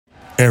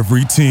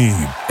Every team,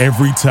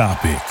 every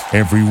topic,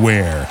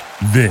 everywhere.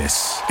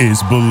 This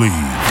is Believe.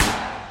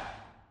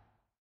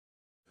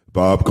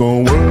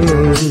 Popcorn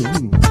World.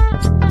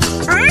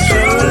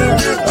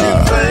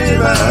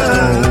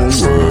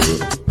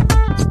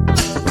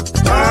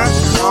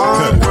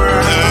 Popcorn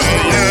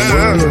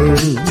World.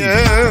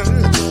 Yeah.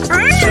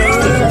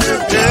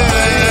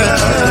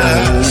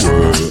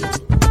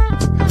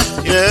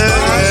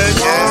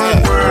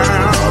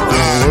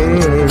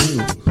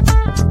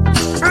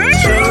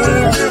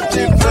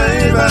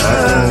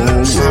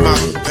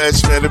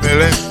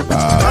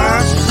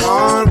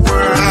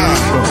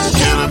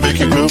 Can I make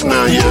you move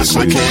now? Yes,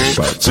 I can.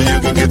 So you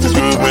can get this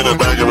move in the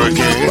back of a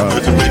can. I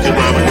can make it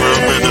rhyme and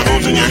world, man, the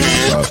holes in your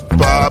hand.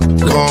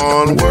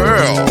 Popcorn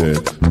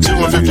World.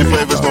 250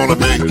 flavors gonna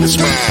make you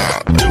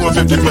smile.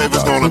 250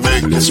 flavors gonna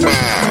make you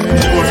smile.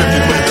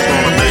 250 flavors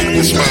gonna make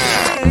you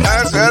smile.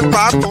 I said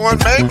popcorn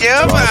make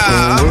you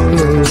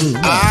smile.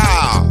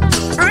 Ah.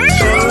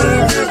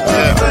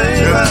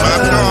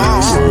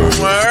 Popcorn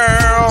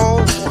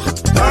World.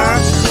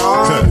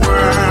 Popcorn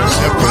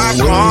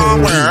World.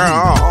 Popcorn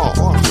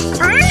World.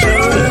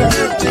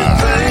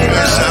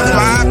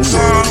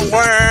 Popcorn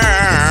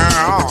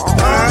World.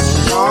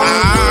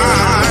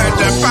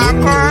 The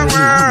Popcorn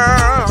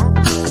World.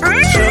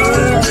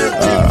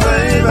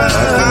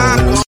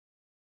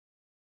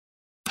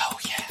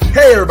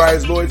 Hey everybody,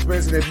 it's Lloyd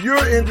Spence, and if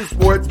you're into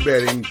sports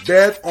betting,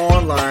 Bet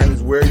Online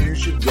is where you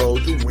should go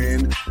to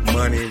win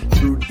money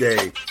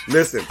today.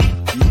 Listen,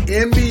 the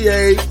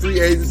NBA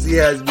free agency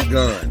has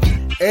begun,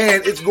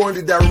 and it's going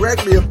to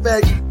directly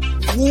affect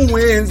who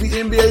wins the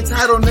NBA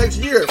title next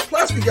year.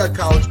 Plus, we got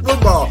college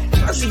football.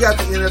 Plus, you got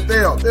the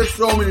NFL. There's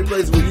so many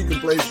places where you can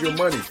place your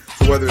money.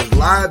 So whether it's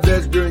live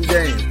bets during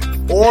games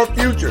or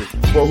futures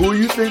for who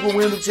you think will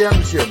win the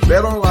championship,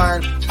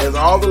 BetOnline has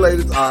all the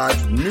latest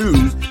odds,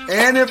 news,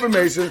 and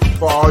information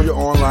for all your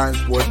online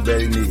sports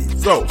betting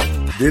needs. So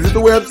visit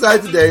the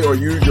website today or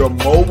use your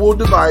mobile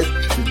device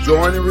to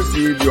join and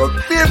receive your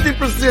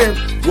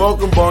 50%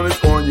 welcome bonus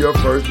on your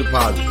first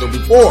deposit. So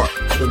before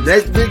the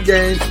next big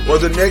game or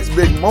the next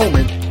big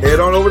moment, head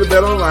on over to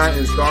BetOnline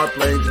and start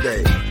playing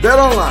today.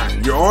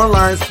 BetOnline, your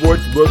online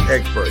sportsbook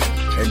expert.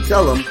 And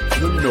tell them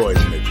the noise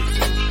maker.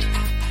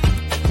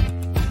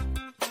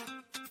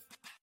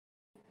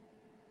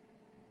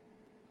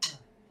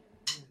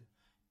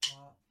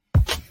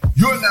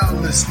 You're now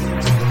listening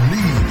to Believe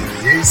in the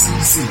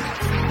ACC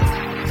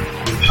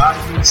with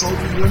Heisman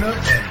Trophy winner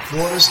and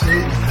Florida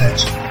State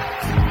legend,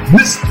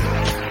 Mr.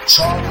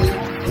 Charlie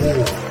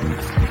Ward,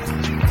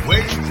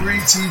 Wave 3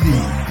 TV,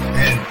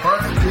 and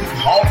Fern Creek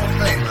Hall of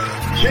Famer,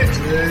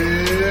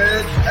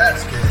 Kendrick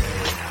Haskins,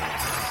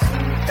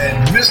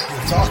 and Mr.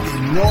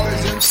 Talking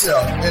Noise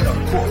himself, and of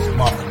course,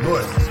 Mama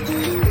Noise's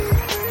man,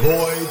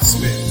 Lloyd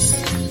Spence.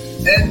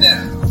 And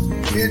now,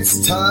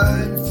 it's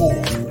time for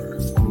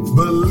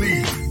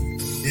Believe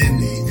in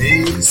the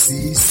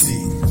ACC.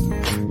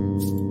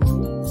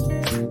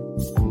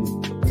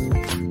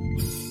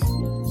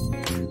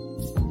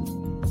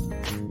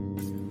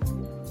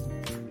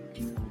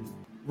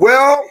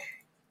 Well,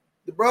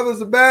 the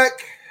brothers are back.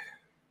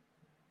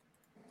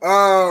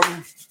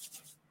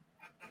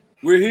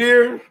 We're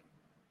here.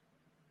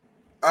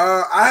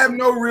 I have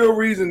no real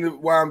reason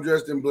why I'm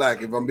dressed in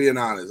black, if I'm being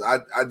honest.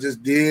 I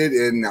just did,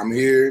 and I'm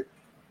here,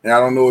 and I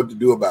don't know what to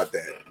do about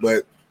that.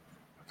 But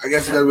I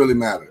guess it doesn't really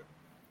matter.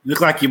 You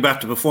look like you're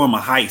about to perform a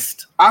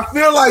heist. I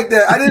feel like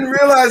that. I didn't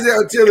realize that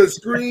until the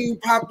screen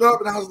popped up,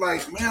 and I was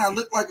like, man, I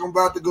look like I'm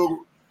about to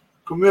go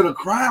commit a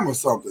crime or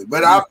something.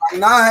 But I'm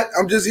not.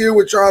 I'm just here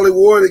with Charlie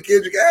Ward and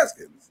Kendrick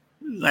Haskins.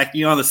 Like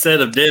you're on the set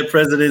of Dead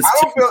Presidents. I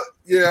don't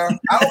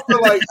feel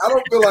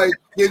like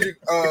Kendrick,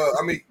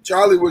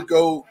 Charlie would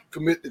go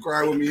commit the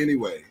crime with me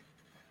anyway.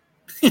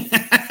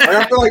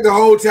 I feel like the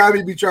whole time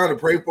he'd be trying to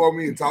pray for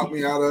me and talk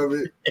me out of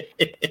it.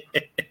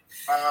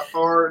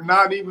 Or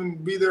not even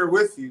be there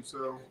with you.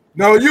 So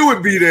no, you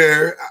would be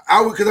there.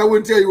 I would, because I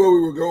wouldn't tell you where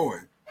we were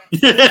going.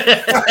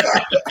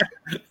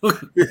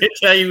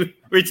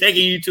 We're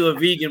taking you to a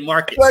vegan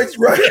market. Like,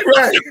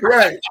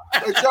 right.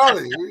 Like,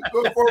 Charlie, we're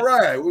going for a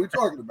ride. What are we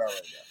talking about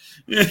right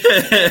now?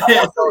 How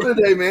y'all feeling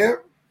today, man?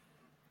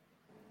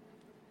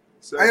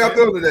 How y'all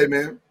feeling today,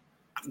 man?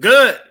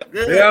 Good.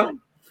 Yeah.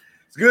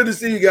 It's good to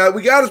see you guys.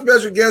 We got a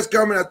special guest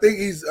coming. I think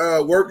he's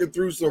working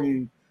through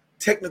some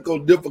technical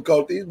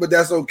difficulties, but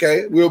that's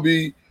okay. We'll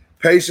be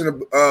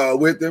patient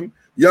with him.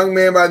 Young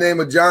man by the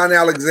name of John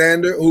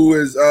Alexander, who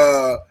is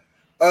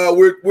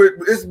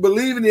it's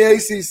Believe in the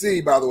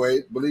ACC, by the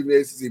way, Believe in the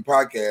ACC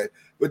podcast.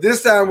 But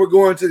this time we're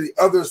going to the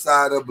other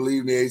side of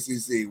Believe in the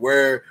ACC,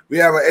 where we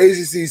have an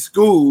ACC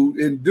school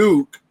in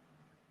Duke,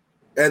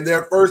 and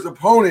their first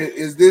opponent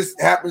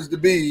happens to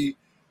be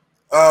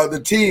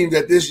the team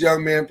that this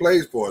young man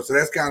plays for. So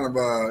that's kind of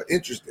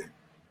interesting.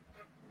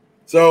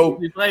 So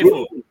he plays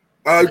for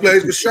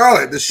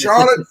Charlotte, the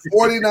Charlotte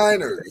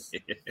 49ers.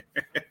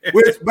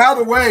 Which, by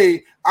the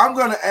way, I'm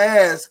going to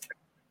ask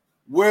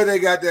where they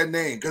got that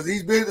name, because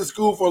he's been to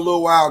school for a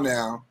little while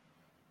now,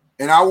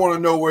 and I want to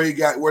know where they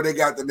got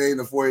the name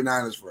the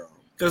 49ers from.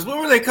 Because what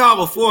were they called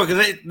before?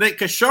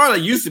 Because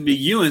Charlotte used to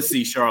be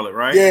UNC Charlotte,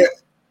 right? Yeah.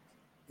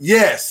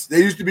 Yes, they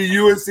used to be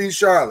UNC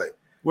Charlotte.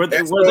 Were they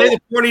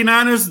the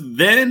 49ers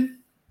then?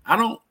 I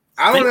don't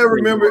ever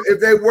remember if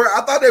they were.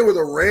 I thought they were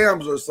the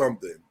Rams or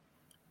something.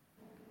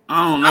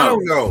 I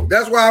don't know.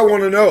 That's why I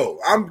want to know.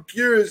 I'm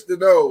curious to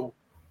know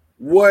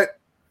what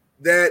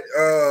that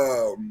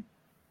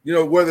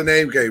where the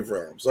name came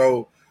from.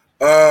 So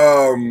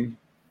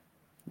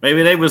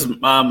maybe they was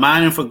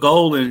mining for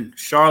gold in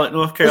Charlotte,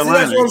 North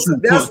Carolina.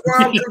 That's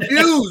why I'm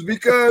confused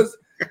because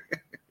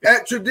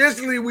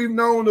traditionally we've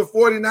known the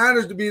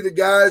 49ers to be the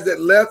guys that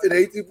left in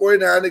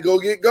 1849 to go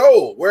get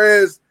gold.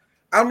 Whereas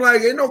I'm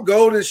like, ain't no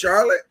gold in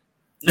Charlotte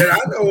that I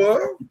know of.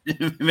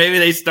 Maybe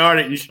they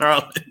started in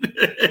Charlotte.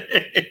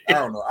 I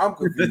don't know. I'm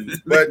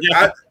confused. But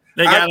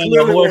they got on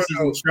their horses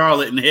in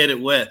Charlotte and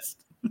headed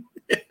west.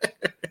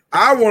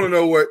 I want to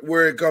know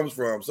where it comes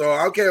from. So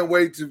I can't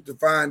wait to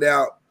find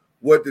out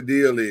what the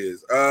deal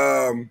is.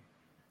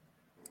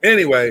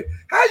 Anyway,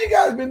 how you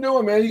guys been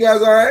doing, man? You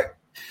guys all right?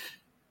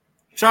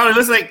 Charlie,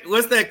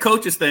 what's that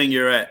coaches thing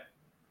you're at?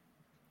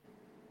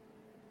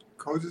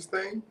 Coaches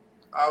thing?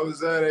 I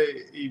was at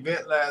a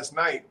event last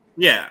night.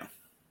 Yeah.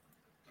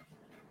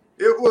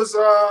 It was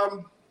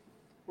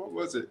what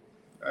was it?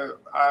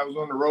 I was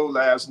on the road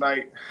last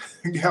night.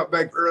 Got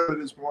back early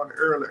this morning,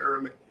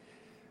 early.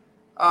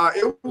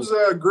 It was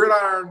a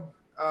gridiron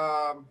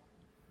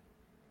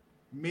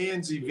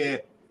men's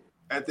event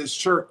at this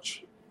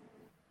church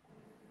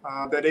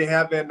that they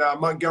have in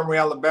Montgomery,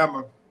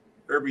 Alabama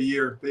every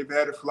year. They've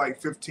had it for like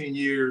 15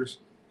 years.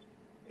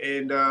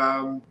 And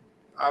I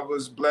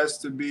was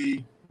blessed to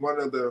be one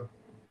of the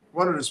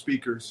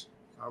speakers.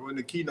 I wasn't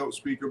the keynote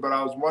speaker, but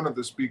I was one of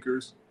the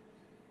speakers.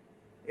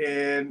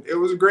 And it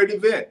was a great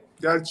event.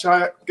 Got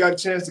a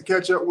chance to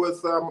catch up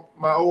with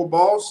my old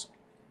boss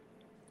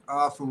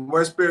from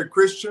Westbury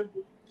Christian,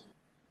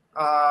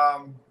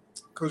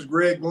 Coach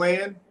Greg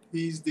Glenn.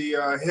 He's the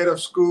head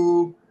of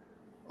school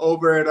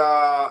over at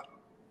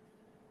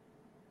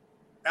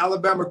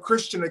Alabama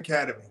Christian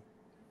Academy,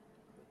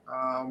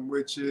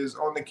 which is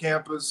on the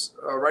campus,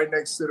 right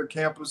next to the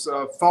campus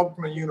of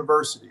Faulkner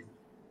University.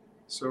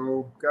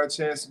 So got a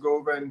chance to go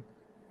over and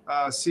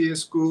see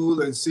his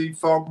school and see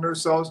Faulkner.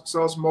 Saw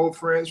some old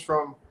friends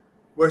from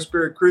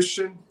Westbury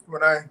Christian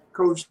when I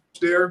coached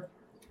there,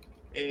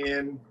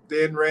 and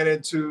then ran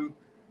into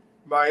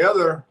my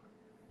other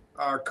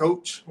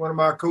coach, one of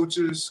my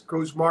coaches,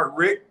 Coach Mark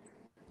Rick.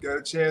 Got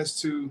a chance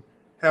to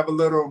have a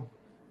little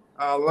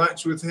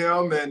lunch with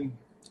him and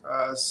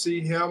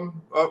see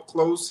him up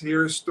close,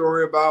 hear his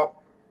story about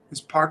his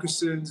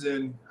Parkinson's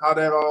and how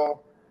that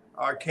all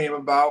came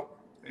about.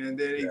 And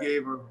then he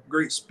gave a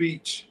great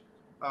speech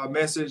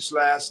message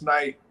last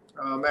night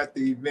at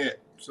the event.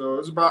 So it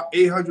was about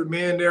 800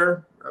 men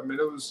there. I mean,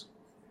 it was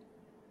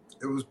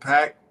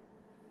packed,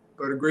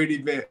 but a great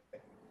event.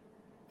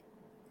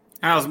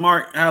 How's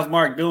Mark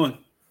doing?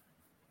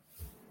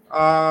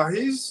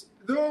 He's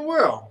doing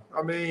well.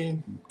 I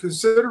mean,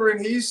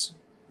 considering he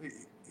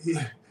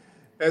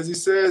as he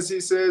says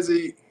he's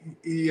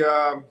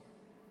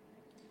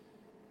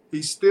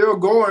still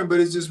going, but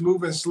it's just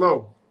moving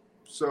slow.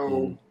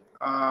 So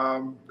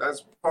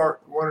that's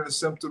one of the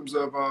symptoms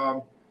of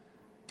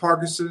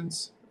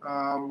Parkinson's,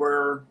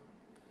 where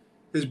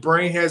his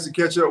brain has to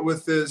catch up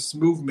with his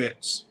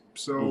movements.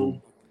 So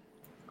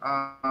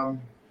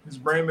his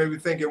brain may be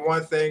thinking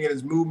one thing and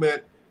his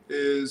movement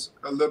is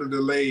a little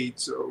delayed.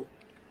 So,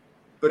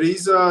 but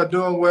he's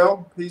doing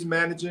well. He's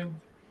managing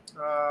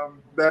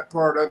that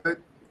part of it,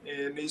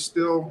 and he's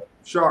still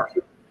sharp.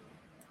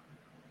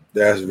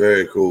 That's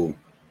very cool.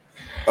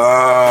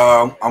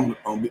 I'm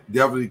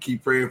definitely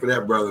keep praying for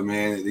that brother,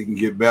 man. He can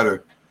get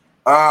better.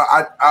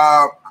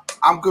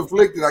 I'm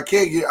conflicted. I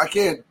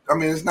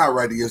mean, it's not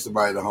right to give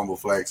somebody the humble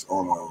flex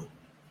on a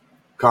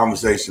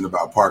conversation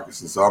about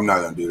Parkinson's, so I'm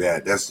not gonna do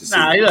that. That's just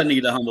he doesn't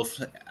need a humble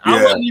flex.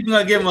 I wasn't even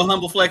gonna give him a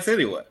humble flex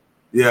anyway.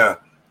 Yeah.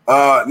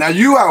 Now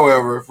you,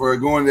 however, for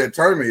going to that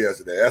tournament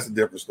yesterday, that's a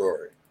different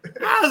story.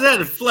 How is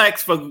that a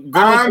flex for going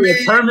to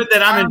a tournament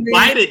that I'm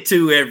invited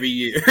to every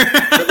year?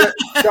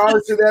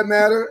 Charlie, should that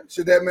matter?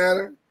 Should that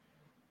matter?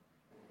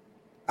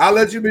 I'll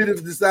let you be the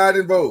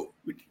deciding vote.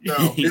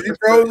 No. Is he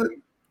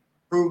frozen?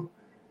 Who?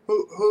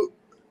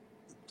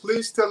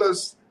 Please tell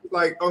us,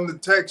 like on the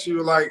text, you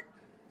were like,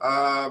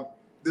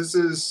 this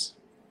is,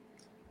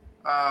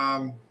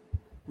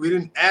 we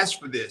didn't ask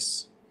for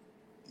this.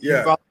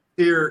 You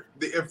volunteered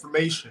the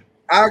information.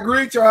 I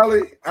agree,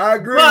 Charlie. I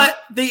agree.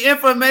 But the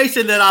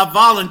information that I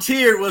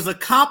volunteered was a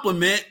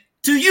compliment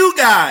to you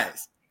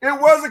guys. It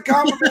was a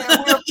compliment,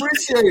 and we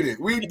appreciate it.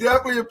 We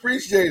definitely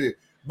appreciate it.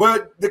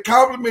 But the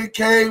compliment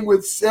came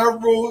with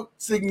several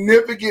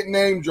significant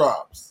name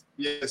drops.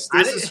 Yes,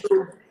 this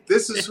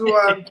is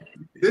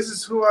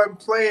who I'm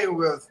playing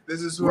with.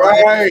 This is who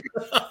right.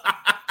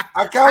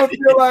 I kind of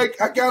feel like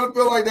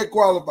that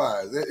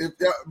qualifies.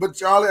 But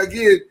Charlie,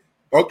 again,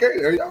 okay,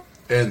 there you go.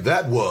 And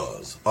that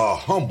was a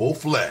humble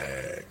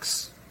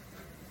flex.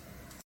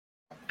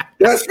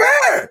 That's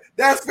fair.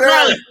 That's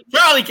fair.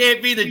 Charlie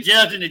can't be the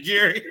judge and the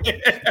jury.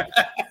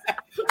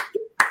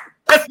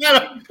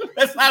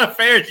 That's not a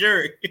fair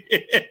jury.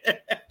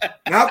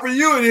 Not for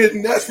you, it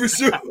isn't. That's for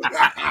sure.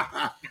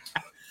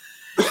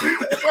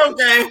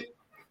 Okay.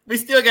 We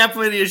still got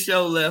plenty of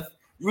show left.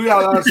 We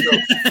got a lot of show.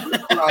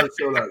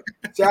 Left.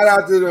 Shout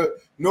out to the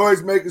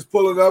noisemakers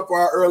pulling up for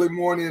our early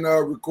morning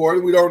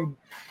recording. We don't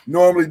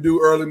normally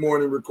do early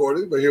morning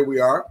recording, but here we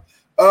are.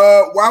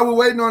 While we're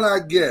waiting on our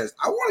guest,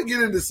 I want to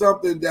get into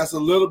something that's a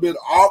little bit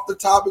off the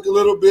topic a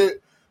little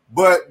bit,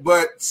 but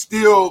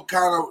still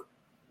kind of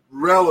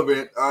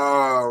relevant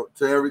to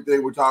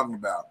everything we're talking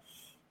about.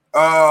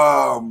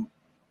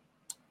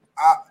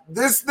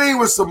 This thing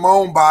with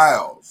Simone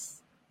Biles,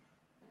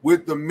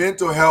 with the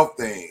mental health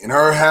thing, and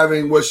her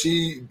having what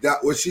she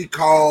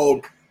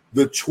called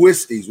the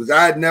twisties, which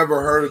I had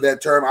never heard of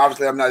that term.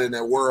 Obviously, I'm not in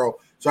that world,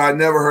 so I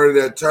never heard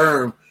of that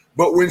term.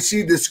 But when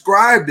she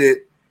described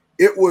it,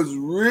 it was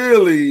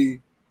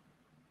really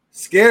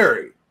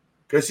scary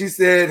because she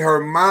said her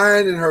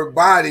mind and her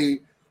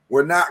body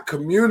were not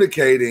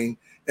communicating.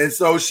 And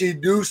so she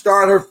do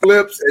start her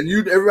flips, and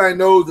everybody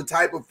knows the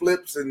type of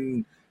flips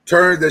and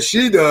turns that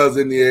she does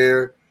in the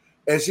air.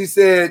 And she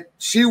said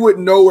she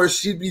wouldn't know where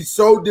she'd be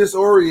so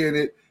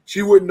disoriented.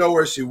 She wouldn't know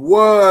where she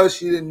was.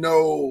 She didn't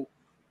know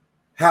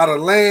how to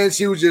land.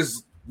 She was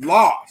just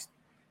lost.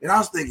 And I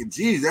was thinking,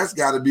 geez, that's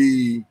got to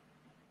be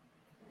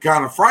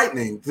kind of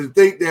frightening to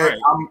think that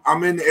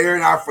I'm in the air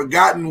and I've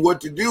forgotten what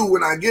to do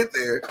when I get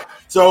there.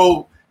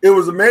 So it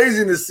was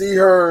amazing to see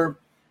her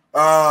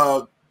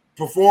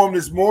perform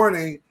this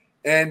morning,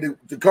 and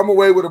to come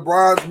away with a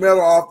bronze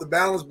medal off the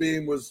balance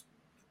beam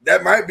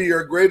that might be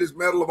her greatest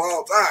medal of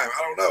all time.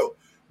 I don't know.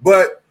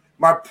 But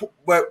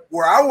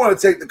where I want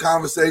to take the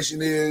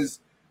conversation is,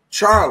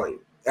 Charlie,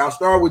 I'll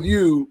start with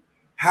you.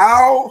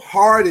 How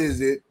hard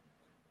is it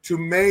to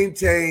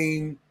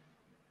maintain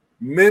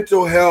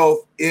mental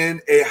health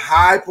in a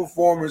high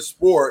performance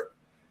sport?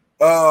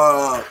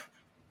 When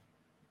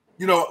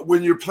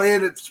you're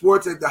playing at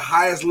sports at the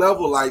highest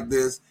level like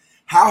this,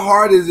 how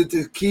hard is it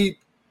to keep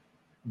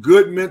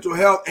good mental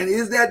health? And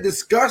is that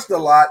discussed a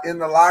lot in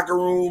the locker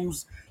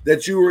rooms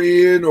that you were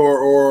in,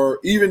 or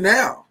even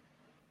now?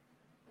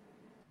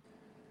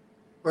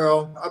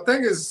 Well, I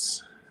think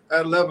it's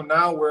at a level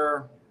now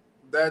where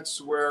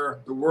that's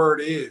where the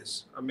word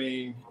is. I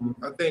mean,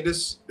 I think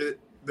the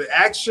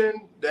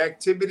action, the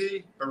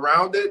activity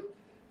around it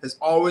has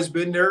always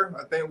been there.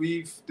 I think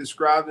we've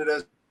described it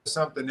as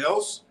something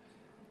else,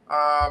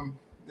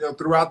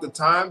 throughout the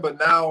time. But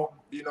now,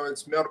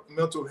 it's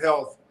mental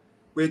health,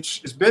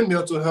 which has been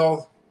mental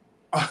health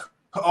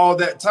all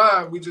that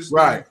time. We just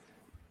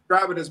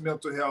describe it as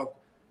mental health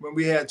when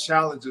we had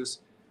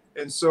challenges.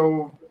 And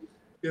so,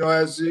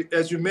 as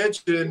you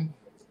mentioned,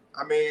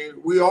 I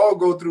mean, we all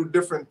go through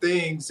different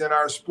things in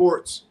our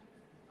sports,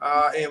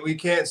 and we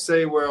can't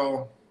say,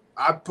 well,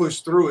 I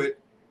pushed through it,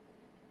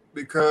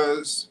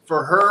 because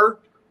for her,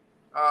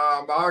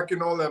 I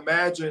can only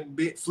imagine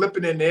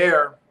flipping in the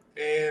air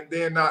and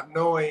then not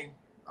knowing,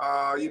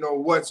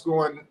 what's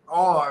going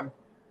on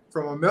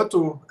from a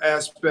mental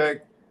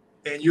aspect,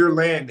 and you're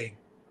landing.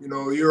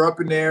 You're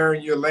up in the air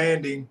and you're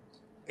landing,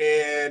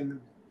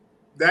 and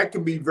that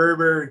can be very,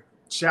 very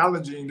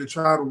challenging to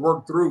try to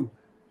work through.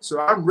 So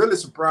I'm really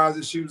surprised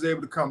that she was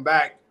able to come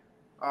back.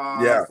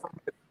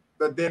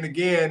 But then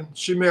again,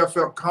 she may have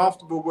felt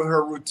comfortable with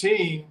her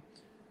routine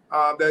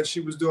that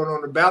she was doing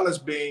on the balance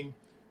beam,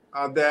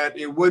 that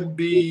it wouldn't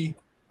be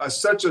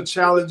such a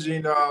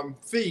challenging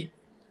feat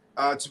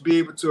to be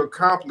able to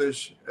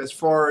accomplish, as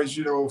far as,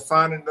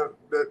 finding the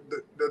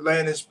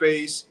landing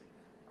space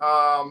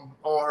on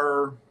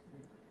her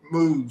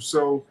move.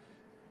 So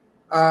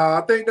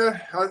I think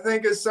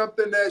it's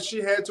something that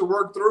she had to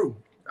work through.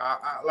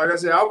 Like I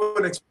said, I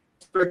wouldn't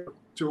expect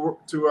to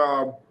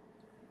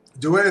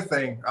do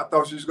anything. I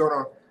thought she was going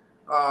to,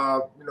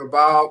 bow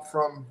out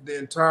from the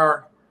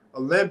entire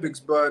Olympics,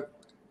 but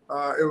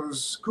it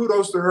was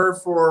kudos to her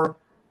for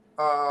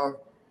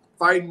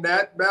fighting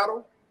that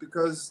battle,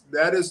 because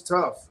that is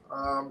tough.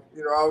 I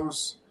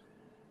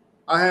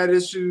had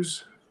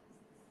issues.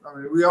 I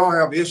mean, we all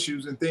have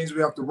issues and things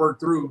we have to work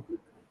through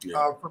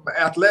from an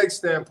athletic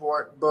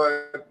standpoint,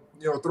 but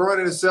throwing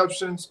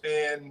interceptions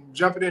and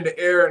jumping in the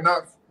air and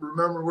not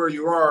remember where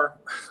you are,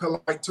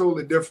 like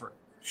totally different.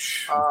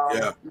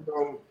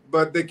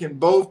 But they can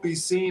both be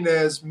seen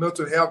as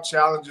mental health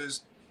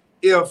challenges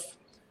if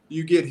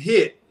you get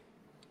hit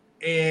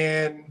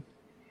and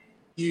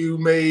you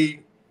may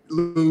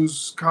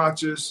lose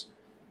conscious,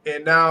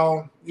 and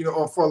now,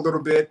 or for a little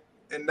bit,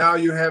 and now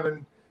you're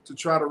having to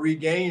try to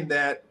regain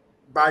that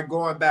by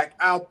going back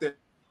out there.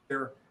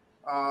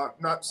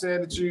 Not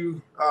saying that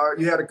you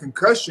had a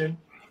concussion,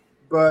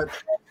 but,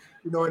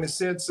 in the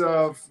sense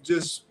of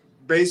just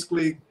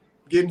basically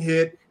getting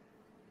hit,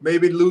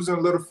 maybe losing a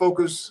little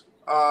focus,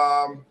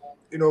 for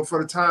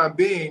the time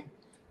being,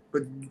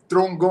 but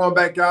going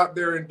back out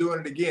there and doing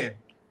it again.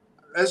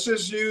 Let's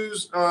just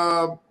use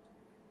Joe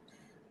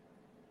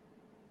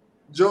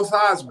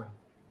Theismann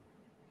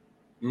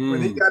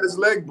when he got his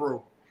leg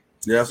broke.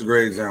 Yeah, that's a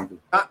great example.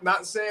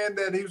 Not saying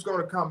that he was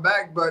going to come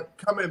back, but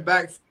coming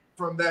back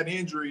from that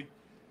injury,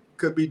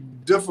 could be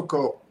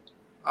difficult,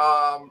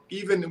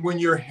 even when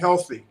you're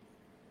healthy,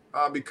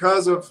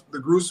 because of the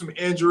gruesome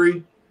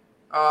injury.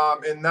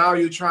 And now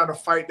you're trying to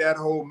fight that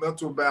whole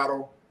mental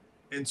battle.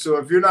 And so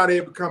if you're not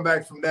able to come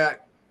back from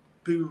that,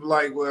 people are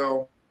like,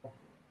 well,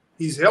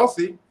 he's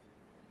healthy,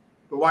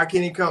 but why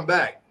can't he come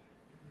back?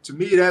 To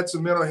me, that's a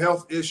mental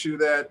health issue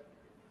that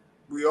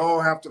we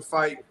all have to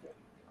fight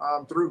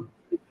through.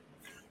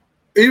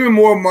 Even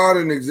more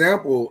modern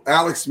example,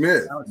 Alex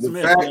Smith.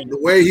 The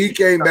way he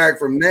came back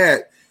from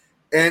that,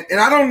 and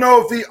I don't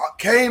know if he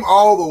came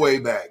all the way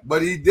back,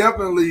 but he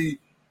definitely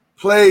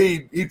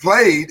played. He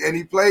played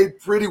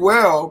pretty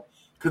well,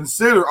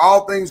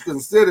 all things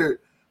considered.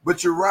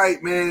 But you're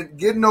right, man.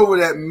 Getting over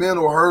that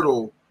mental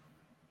hurdle,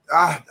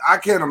 I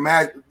can't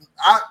imagine.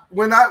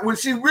 When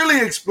she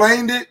really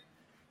explained it,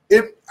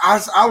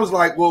 I was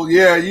like, well,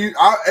 yeah,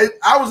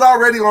 I was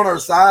already on her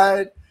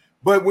side.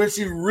 But when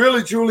she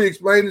really truly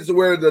explained it to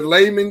where the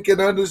layman can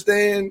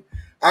understand,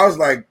 I was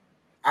like,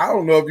 I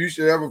don't know if you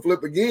should ever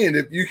flip again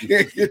if you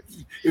can't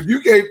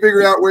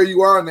figure out where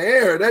you are in the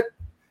air. That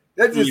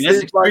just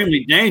that's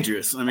extremely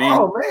dangerous. I mean,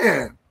 oh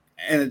man,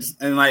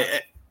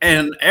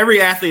 and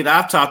every athlete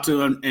I've talked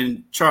to,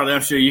 and Charlie,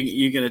 I'm sure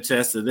you can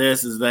attest to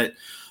this, is that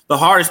the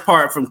hardest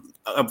part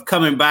of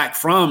coming back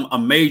from a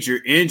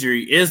major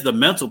injury is the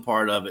mental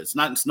part of it. It's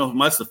not so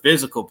much the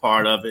physical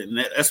part of it, and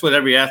that's what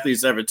every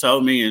athlete's ever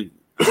told me, and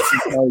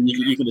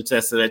you can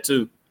attest to that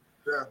too.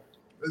 Yeah,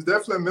 it's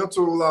definitely a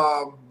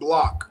mental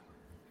block,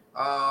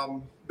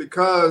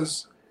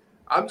 because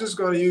I'm just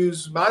going to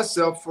use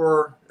myself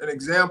for an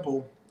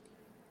example.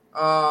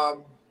 I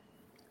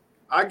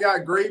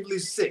got gravely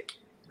sick.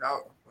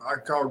 I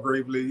call it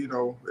gravely,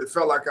 it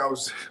felt like I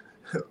was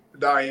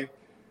dying.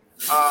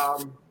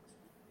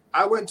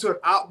 I went to an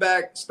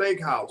Outback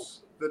Steakhouse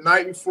the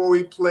night before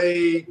we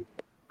played.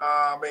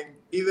 And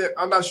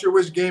I'm not sure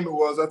which game it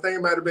was. I think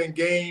it might have been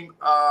game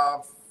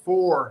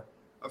 4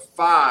 of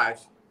 5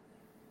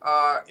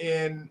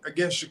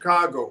 against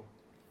Chicago.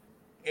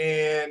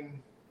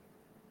 And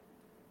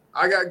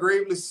I got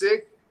gravely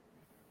sick.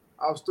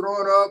 I was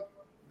throwing up,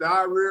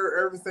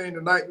 diarrhea, everything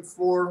the night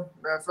before.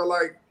 Man, I felt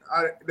like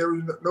there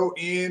was no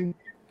end.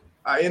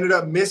 I ended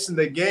up missing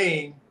the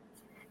game.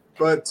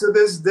 But to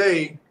this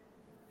day,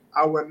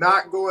 I would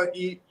not go and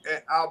eat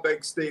at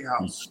Outback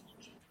Steakhouse.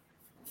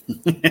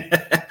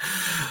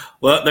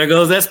 Well, there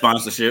goes that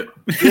sponsorship.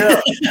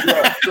 Yeah.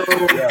 So,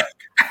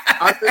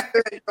 I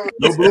think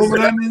no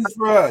blooming onions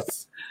for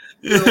us.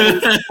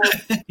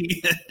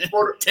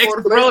 For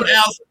Texas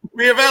Roadhouse,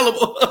 be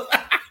available.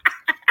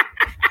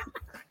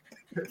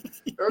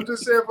 I'm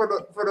just saying for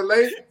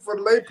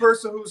the lay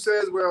person who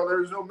says, well,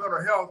 there's no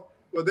mental health,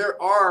 well, there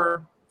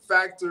are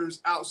factors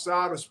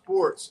outside of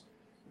sports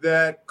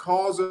that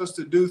cause us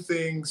to do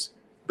things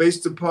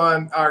based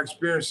upon our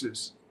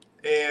experiences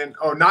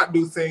or not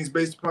do things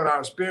based upon our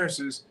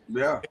experiences.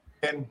 Yeah.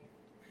 And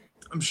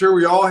I'm sure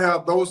we all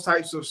have those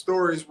types of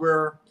stories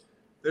where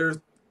there's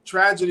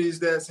tragedies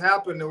that's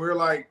happened and we're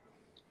like,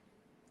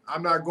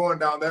 I'm not going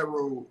down that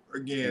road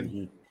again.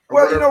 Mm-hmm.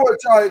 Well, you know what,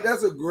 Charlie,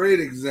 that's a great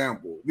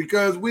example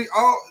because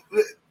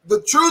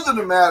the truth of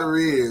the matter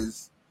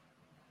is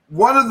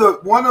one of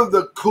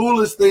the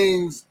coolest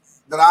things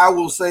that I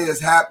will say is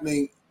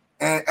happening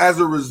and as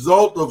a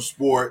result of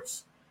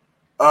sports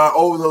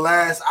over the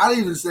last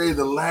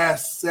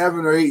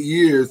 7 or 8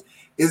 years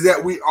is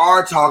that we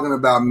are talking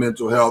about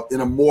mental health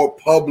in a more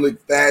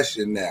public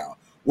fashion now.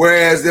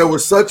 Whereas there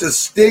was such a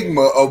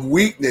stigma of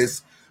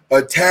weakness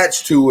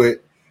attached to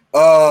it.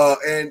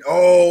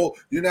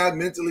 You're not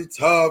mentally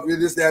tough, you're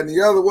this, that, and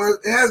the other. Well,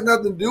 it has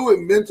nothing to do with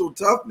mental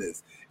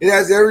toughness. It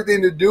has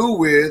everything to do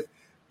with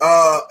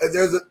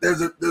there's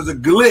a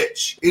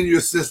glitch in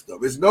your system.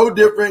 It's no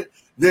different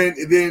than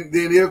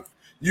if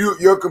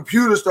your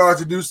computer starts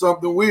to do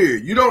something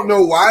weird. You don't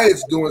know why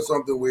it's doing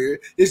something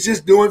weird. It's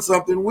just doing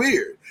something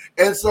weird.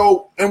 And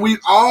we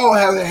all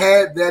have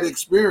had that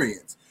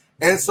experience.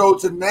 And so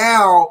to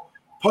now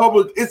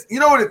it's, you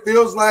know what it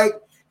feels like?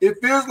 It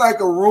feels like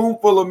a room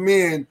full of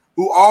men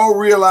who all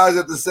realize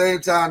at the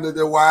same time that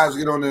their wives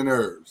get on their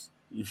nerves.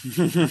 You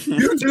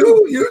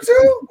too?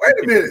 Wait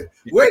a minute.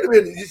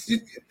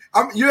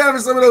 You're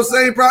having some of those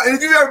same problems.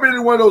 If you've ever been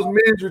in one of those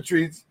men's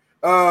retreats,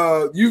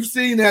 you've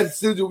seen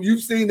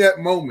that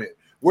moment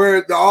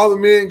where all the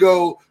men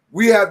go,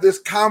 we have this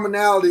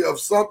commonality of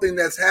something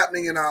that's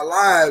happening in our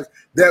lives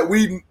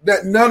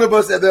that none of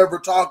us have ever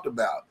talked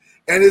about.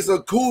 And it's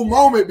a cool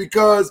moment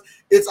because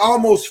it's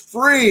almost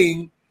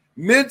freeing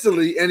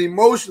mentally and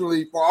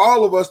emotionally for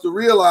all of us to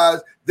realize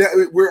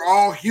that we're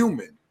all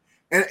human.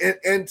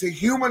 And to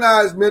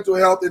humanize mental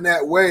health in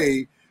that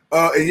way,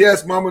 and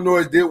yes, Mama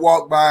Noise did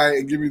walk by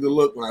and give me the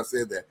look when I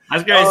said that. I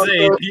was going to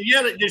say,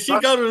 did she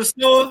go to the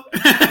store?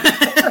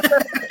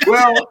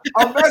 Well,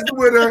 I'm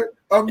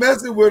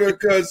messing with her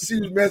because she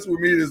was messing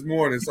with me this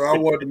morning, so I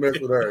wanted to mess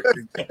with her.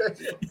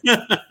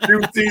 She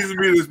was teasing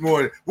me this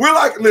morning. We're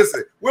like an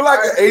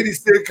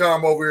 80s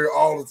sitcom over here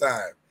all the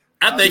time.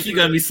 I think you're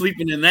going to be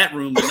sleeping in that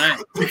room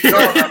tonight.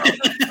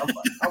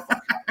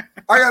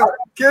 No. I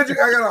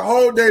got a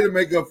whole day to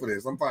make up for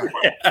this. I'm fine.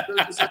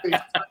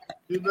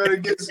 You better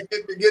get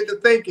to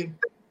thinking.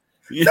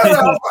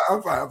 No,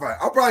 I'm fine.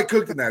 I'll probably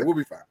cook tonight. We'll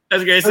be fine. I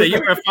was gonna say you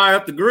better fire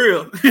up the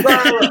grill.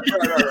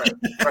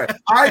 Right.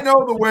 I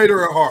know the way to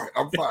her heart.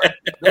 I'm fine.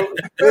 No,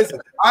 listen,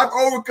 I've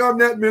overcome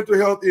that mental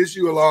health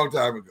issue a long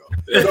time ago.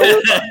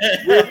 So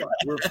we're fine.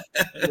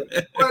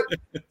 But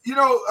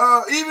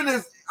even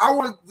if I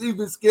want to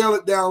even scale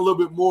it down a little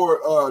bit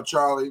more,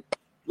 Charlie,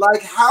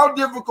 like how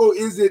difficult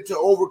is it to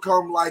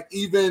overcome like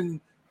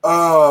even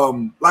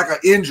like an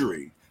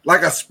injury?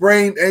 Like a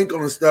sprained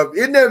ankle and stuff.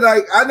 Isn't there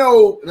like I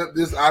know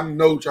this? I'm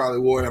no Charlie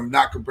Ward. I'm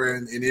not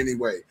comparing in any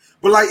way.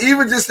 But like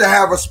even just to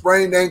have a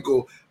sprained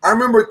ankle, I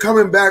remember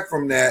coming back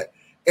from that,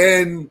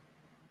 and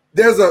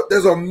there's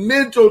a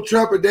mental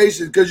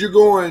trepidation because you're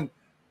going,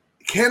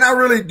 can I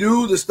really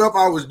do the stuff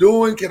I was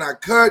doing? Can I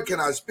cut? Can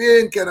I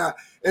spin? Can I?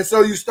 And so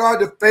you start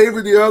to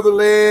favor the other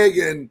leg,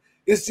 and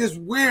it's just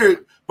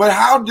weird. But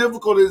how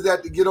difficult is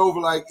that to get over?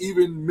 Like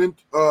even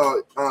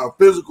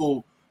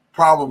physical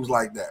problems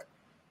like that.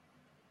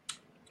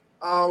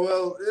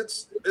 Well,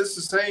 it's the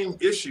same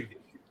issue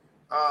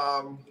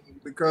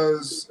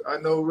because I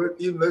know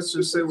even let's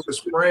just say with a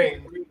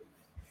sprain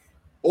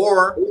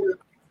or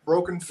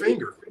broken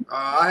finger.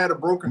 I had a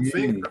broken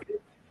finger,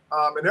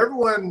 and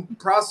everyone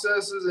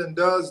processes and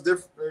does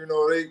different.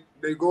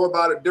 They go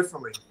about it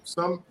differently.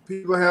 Some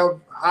people have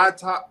high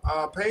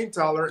pain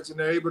tolerance and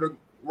they're able to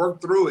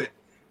work through it,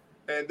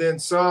 and then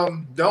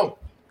some don't.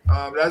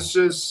 That's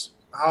just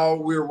how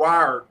we're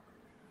wired,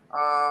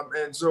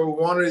 and so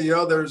one or the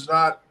other is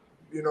not.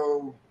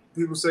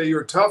 People say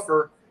you're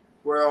tougher.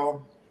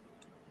 Well,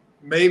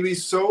 maybe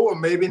so or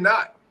maybe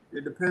not.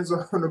 It depends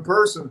on the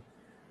person.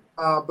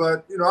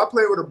 But I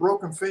played with a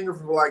broken finger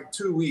for like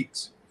 2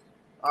 weeks.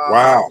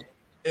 Wow.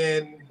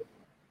 And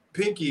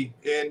pinky.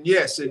 And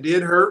yes, it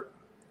did hurt.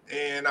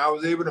 And I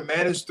was able to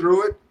manage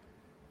through it.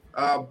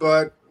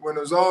 But when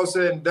it was all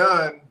said and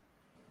done,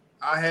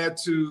 I had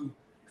to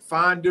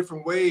find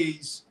different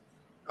ways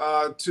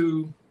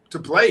to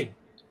play.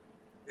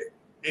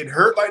 It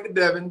hurt like the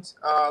Devons,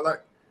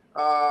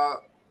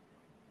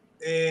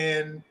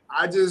 and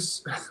I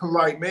just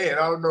like, man,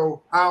 I don't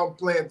know how I'm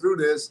playing through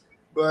this,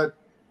 but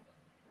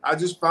I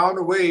just found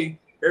a way.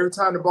 Every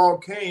time the ball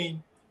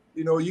came,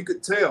 you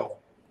could tell,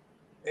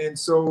 and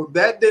so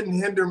that didn't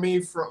hinder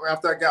me from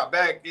after I got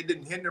back. It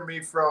didn't hinder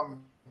me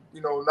from,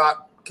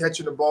 not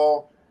catching the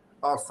ball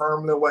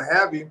firmly or what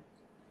have you.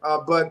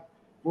 But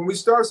when we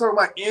start talking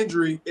about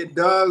injury, it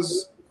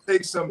does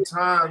take some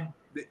time.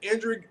 The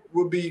injury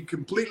will be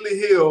completely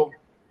healed,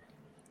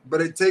 but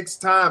it takes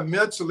time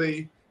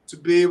mentally to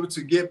be able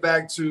to get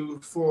back to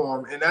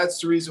form. And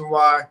that's the reason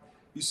why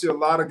you see a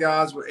lot of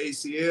guys with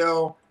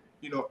ACL,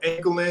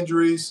 ankle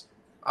injuries.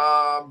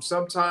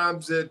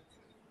 Sometimes it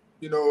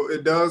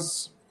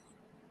does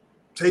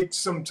take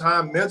some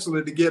time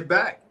mentally to get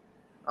back.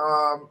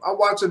 I'm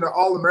watching the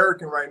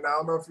All-American right now. I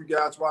don't know if you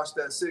guys watch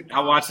that sitcom.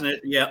 I'm watching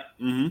it. Yep.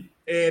 Mm-hmm.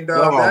 And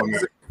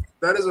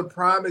that is a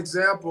prime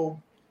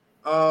example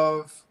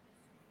of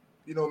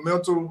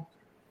mental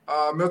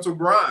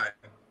grind.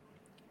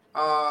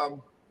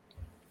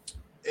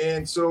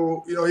 And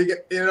so, he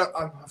ended up,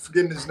 I'm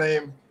forgetting his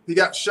name. He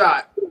got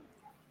shot.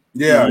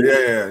 Yeah.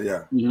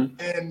 Mm-hmm.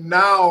 And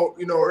now,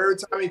 every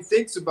time he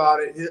thinks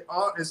about it,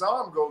 his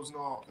arm goes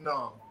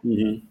numb.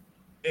 Mm-hmm.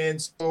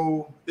 And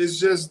so it's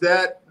just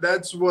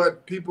that's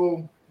what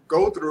people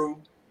go through.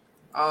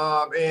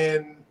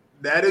 And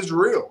that is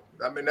real.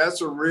 I mean, that's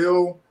a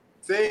real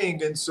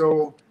thing. And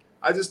so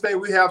I just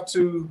think we have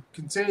to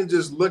continue to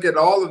just look at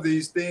all of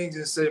these things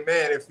and say,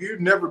 man, if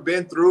you've never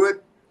been through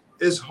it,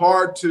 it's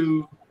hard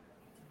to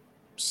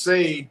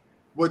say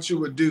what you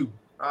would do.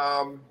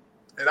 And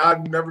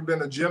I've never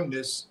been a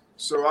gymnast,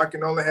 so I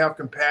can only have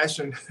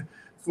compassion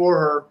for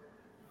her.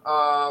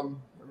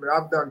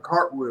 I've done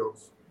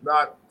cartwheels,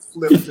 not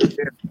flips.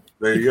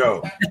 There you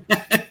go.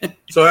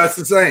 So that's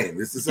the same.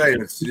 It's the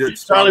same. It's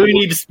just Charlie, we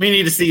need to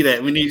see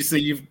that. We need to see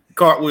you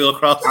cartwheel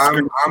across the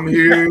screen. I'm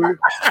here.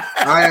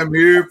 I am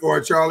here for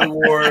a Charlie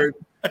Ward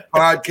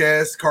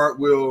podcast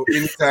cartwheel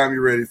anytime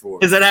you're ready for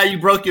it. Is that how you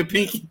broke your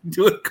pinky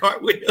doing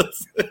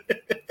cartwheels?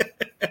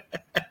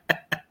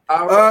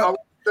 I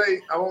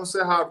won't say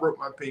how I broke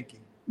my pinky.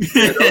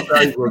 Yeah, that's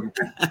how you broke your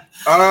pinky.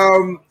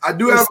 I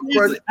do have a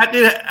question.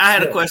 I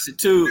had a question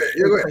too.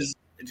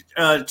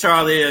 Yeah,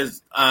 Charlie,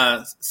 is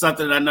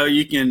something I know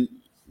you can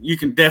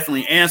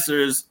definitely answer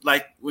is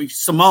like with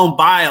Simone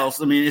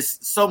Biles. I mean,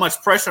 it's so much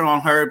pressure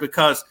on her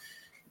because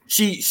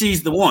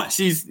she's the one.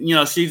 She's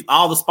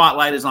all the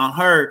spotlight is on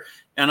her.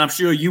 And I'm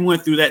sure you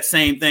went through that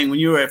same thing when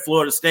you were at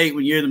Florida State,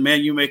 when you're the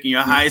man, you're making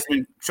your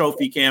Heisman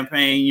Trophy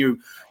campaign, you're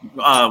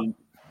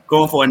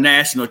going for a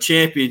national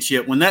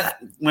championship. When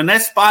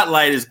that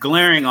spotlight is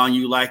glaring on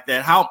you like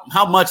that,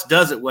 how much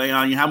does it weigh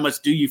on you? How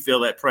much do you feel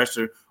that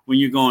pressure when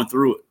you're going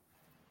through it?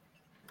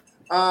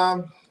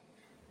 I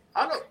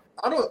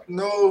don't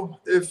know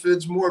if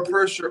it's more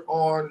pressure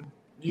on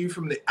you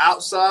from the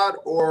outside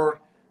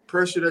or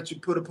pressure that you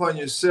put upon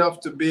yourself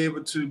to be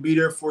able to be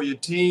there for your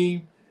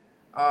team.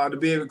 to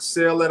be able to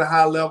excel at a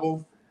high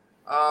level.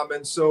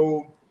 And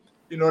so,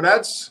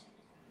 that's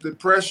the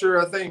pressure.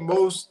 I think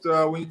most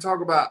when you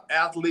talk about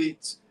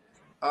athletes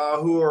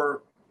who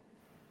are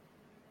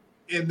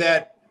in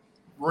that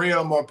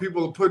realm, or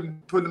people are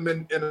putting them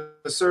in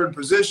a certain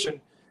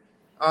position,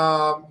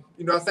 I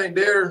think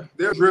they're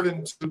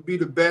driven to be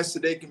the best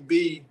that they can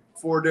be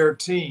for their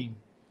team.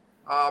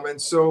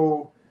 And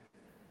so,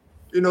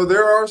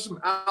 there are some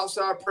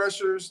outside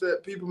pressures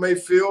that people may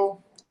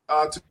feel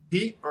to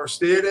compete or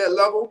stay at that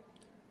level.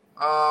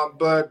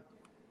 But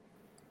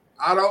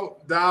I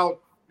don't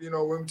doubt,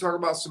 when we talk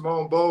about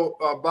Simone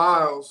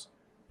Biles,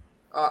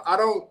 I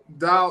don't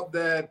doubt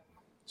that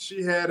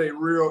she had a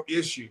real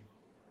issue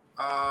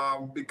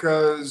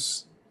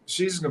because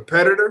she's a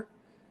competitor,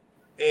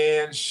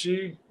 and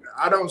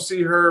I don't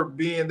see her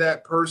being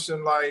that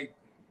person like,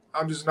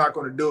 I'm just not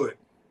going to do it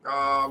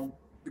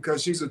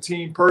because she's a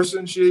team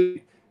person.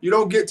 You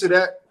don't get to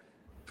that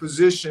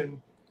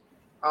position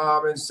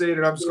and say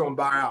that I'm just going to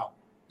buy out.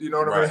 You know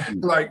what I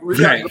mean? Like we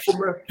got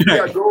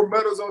gold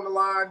medals on the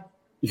line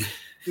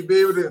to be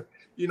able to,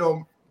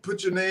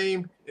 put your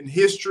name in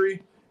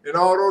history and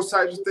all those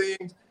types of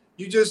things.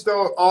 You just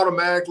don't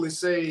automatically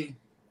say,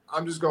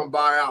 I'm just going to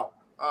buy out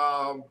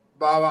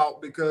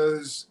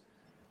because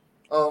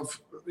of,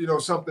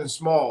 something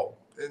small.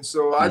 And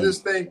so I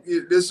just think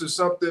this is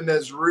something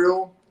that's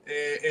real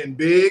and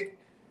big.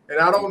 And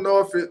I don't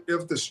know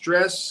if the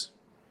stress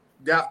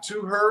got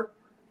to her,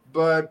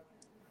 but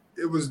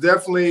it was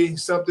definitely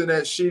something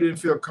that she didn't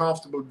feel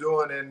comfortable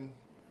doing. And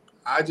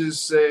I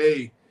just say,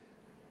 hey,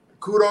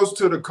 kudos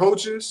to the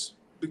coaches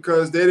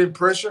because they didn't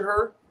pressure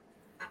her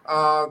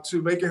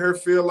to making her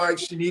feel like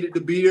she needed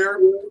to be there.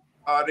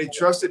 They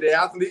trusted the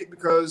athlete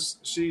because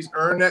she's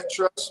earned that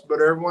trust,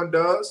 but everyone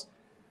does,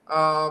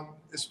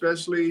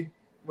 especially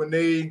when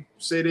they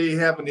say they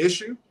have an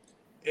issue,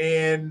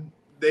 and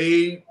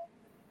they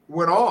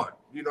went on.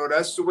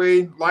 That's the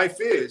way life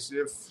is.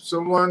 If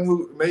someone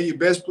who maybe your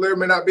best player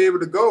may not be able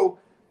to go,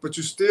 but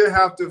you still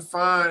have to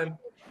find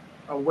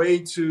a way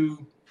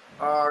to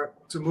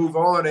move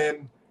on.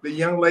 And the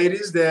young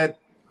ladies that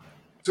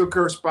took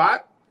her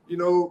spot,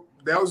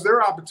 that was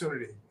their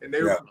opportunity, and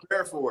they were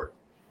prepared for it.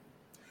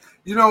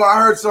 I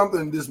heard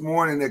something this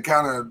morning that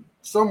kind of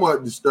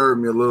somewhat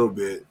disturbed me a little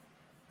bit.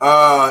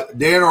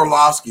 Dan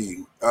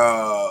Orlovsky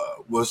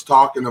was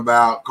talking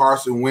about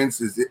Carson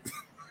Wentz's.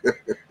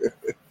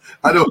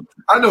 I know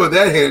what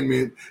that hand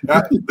meant.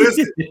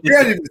 Listen, we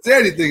hadn't even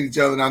said anything to each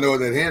other, and I know what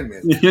that hand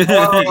meant.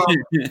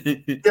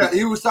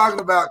 He was talking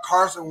about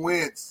Carson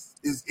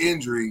Wentz's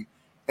injury,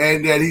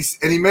 and that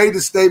he made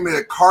the statement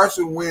that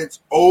Carson Wentz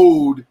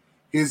owed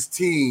his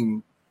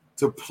team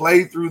to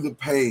play through the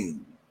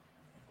pain.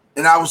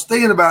 And I was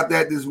thinking about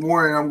that this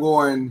morning. I'm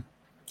going,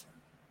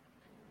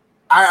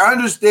 I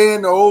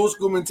understand the old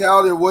school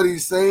mentality of what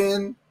he's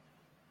saying.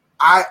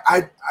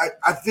 I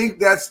think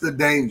that's the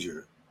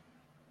danger.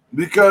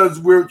 Because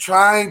we're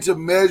trying to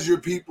measure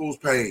people's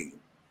pain,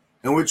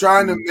 and we're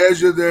trying to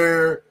measure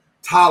their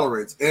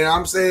tolerance. And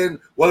I'm saying,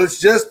 well, it's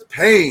just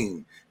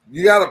pain.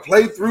 You got to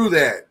play through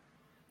that.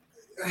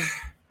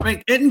 I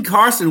mean, isn't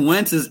Carson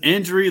Wentz's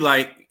injury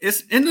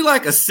isn't it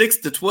like a 6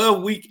 to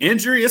 12 week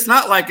injury? It's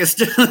not like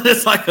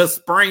it's like a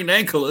sprained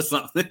ankle or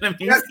something. I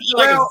mean, it's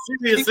like a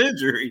serious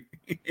injury.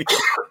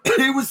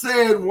 He was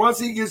saying once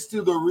he gets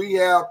to the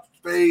rehab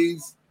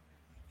phase,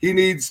 he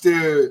needs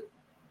to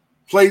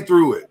play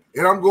through it.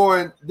 And I'm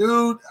going,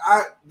 dude,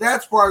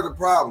 that's part of the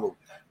problem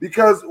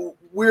because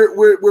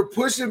we're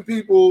pushing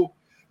people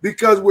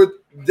because we're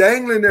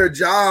dangling their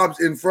jobs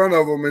in front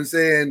of them and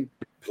saying,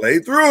 play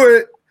through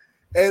it.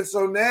 And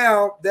so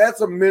now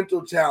that's a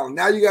mental challenge.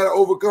 Now you got to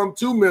overcome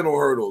two mental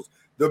hurdles,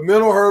 the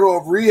mental hurdle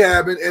of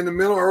rehabbing and the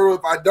mental hurdle.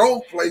 If I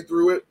don't play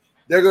through it,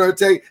 they're going to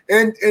take,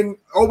 and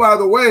oh, by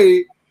the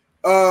way,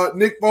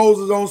 Nick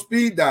Foles is on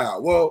speed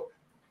dial. Well,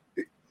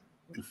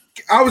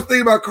 I was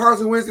thinking about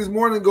Carson Wentz this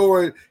morning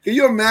going, can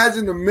you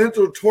imagine the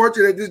mental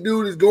torture that this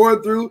dude is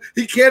going through?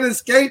 He can't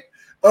escape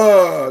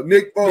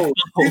Nick Foles.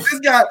 This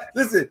guy,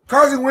 listen,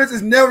 Carson Wentz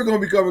is never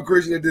going to become a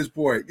Christian at this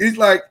point. He's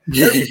like,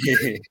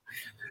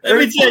 let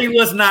me tell you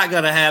what's not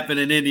going to happen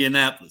in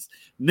Indianapolis.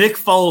 Nick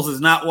Foles is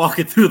not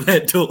walking through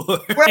that door.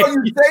 Well,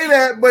 you say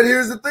that, but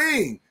here's the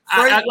thing.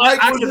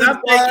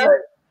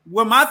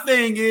 Well, my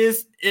thing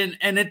is, and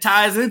it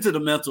ties into the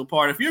mental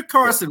part. If you're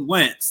Carson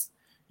Wentz,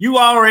 you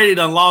already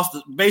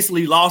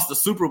basically lost the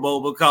Super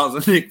Bowl because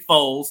of Nick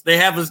Foles.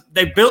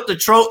 They built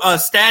a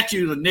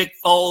statue of Nick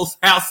Foles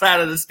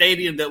outside of the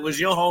stadium that was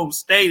your home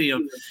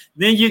stadium.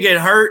 Then you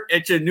get hurt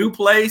at your new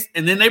place,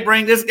 and then they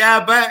bring this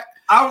guy back.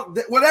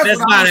 That's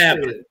not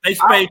happening.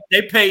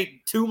 They paid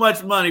too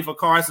much money for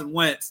Carson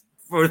Wentz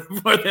for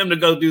them to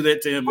go do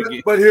that to him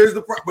again. But here's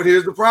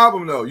the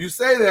problem, though. You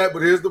say that,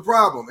 but here's the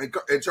problem.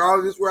 And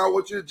Charlie, this is where I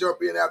want you to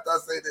jump in after I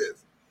say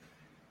this.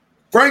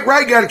 Frank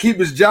Reich got to keep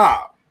his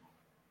job.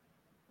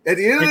 At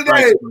the end of the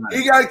day,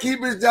 he got to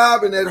keep his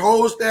job, and that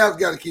whole staff's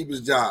got to keep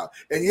his job.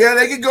 And yeah,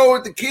 they could go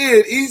with the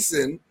kid,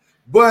 Eason,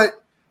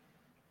 but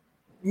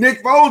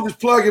Nick Foles is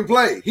plug and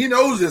play. He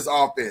knows this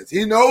offense.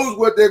 He knows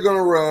what they're going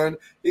to run.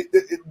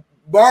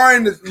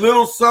 Barring the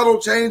little subtle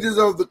changes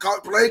of the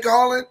play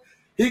calling,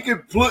 he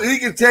can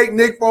take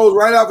Nick Foles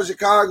right off of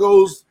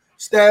Chicago's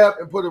staff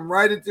and put him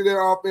right into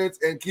their offense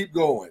and keep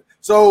going.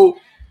 So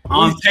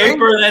on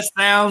paper,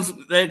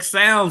 that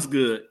sounds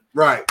good,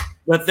 right?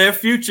 But their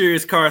future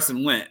is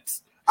Carson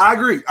Wentz. I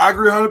agree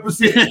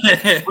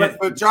 100%.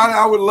 but Charlie,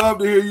 I would love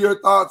to hear your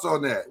thoughts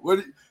on that.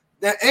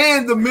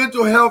 And the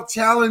mental health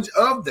challenge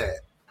of that.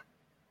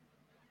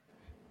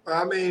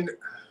 I mean,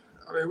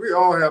 we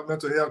all have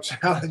mental health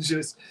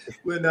challenges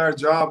when our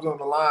job's on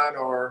the line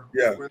or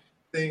when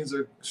things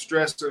are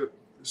stress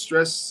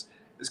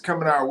is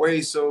coming our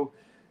way. So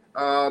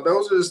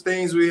those are the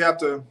things we have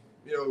to,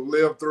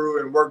 live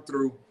through and work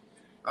through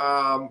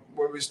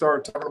when we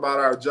start talking about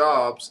our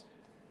jobs.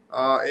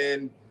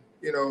 And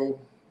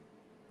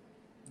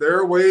there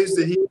are ways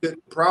that he could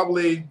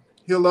probably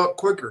heal up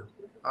quicker.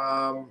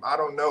 I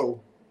don't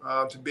know,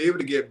 to be able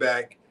to get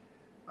back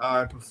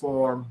and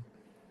perform.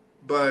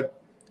 But,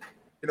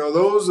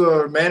 those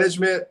are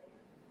management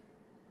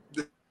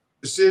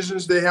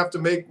decisions they have to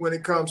make when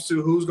it comes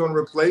to who's going to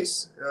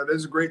replace.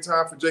 There's a great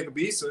time for Jacob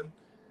Eason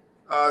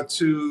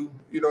to,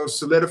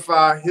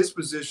 solidify his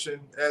position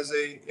as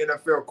a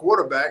NFL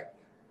quarterback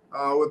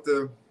with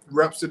the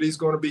reps that he's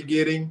going to be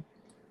getting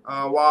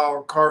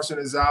while Carson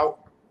is out.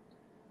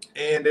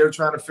 And they're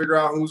trying to figure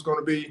out who's going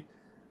to be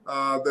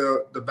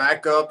the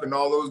backup and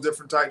all those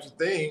different types of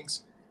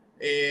things.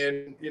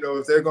 And,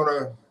 if they're going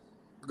to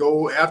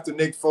go after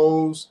Nick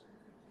Foles,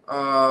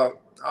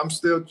 I'm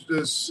still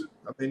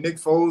Nick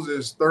Foles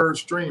is third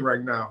string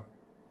right now.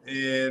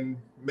 And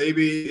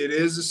maybe it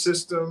is a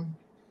system.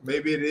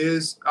 Maybe it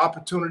is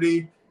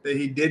opportunity that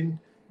he didn't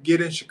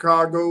get in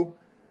Chicago.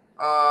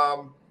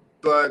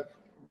 But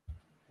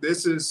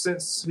this is,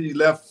 since he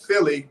left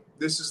Philly,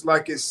 this is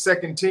like his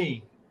second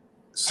team.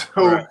 So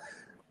right.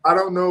 I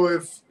don't know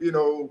if,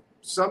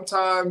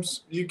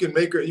 sometimes you can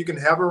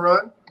have a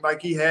run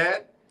like he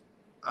had,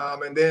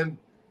 and then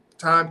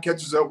time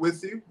catches up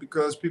with you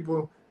because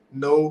people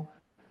know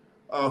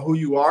who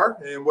you are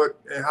and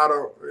how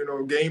to,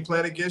 game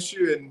plan against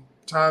you, and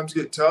times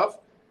get tough.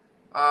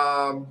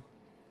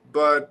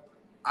 But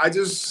I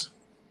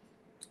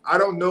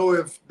don't know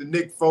if the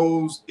Nick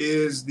Foles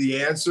is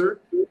the answer,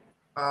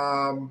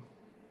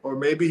 or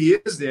maybe he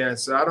is the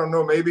answer. I don't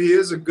know. Maybe he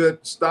is a good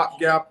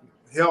stopgap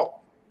help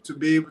to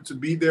be able to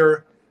be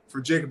there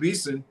for Jacob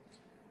Eason.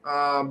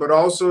 But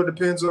also it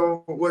depends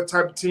on what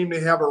type of team they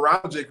have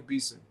around Jacob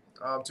Eason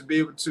to be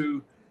able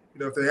to,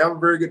 if they have a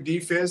very good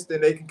defense,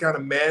 then they can kind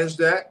of manage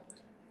that.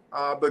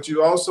 But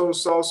you also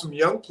saw some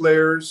young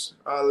players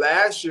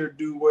last year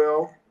do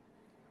well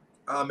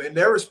in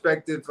their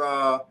respective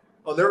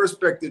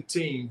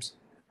teams.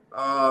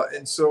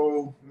 And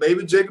so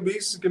maybe Jacob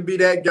Eason can be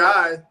that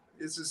guy.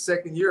 It's his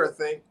second year, I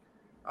think.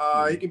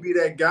 He can be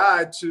that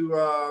guy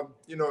to,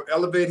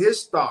 elevate his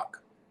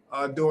stock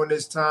during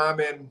this time,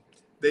 and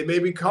they may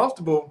be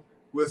comfortable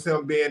with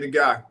him being the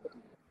guy.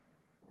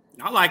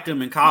 I liked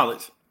him in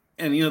college.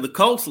 And, the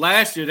Colts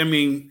last year,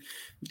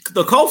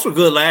 the Colts were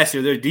good last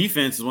year. Their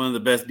defense is one of the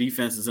best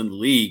defenses in the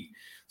league.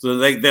 So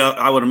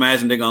I would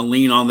imagine they're going to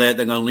lean on that.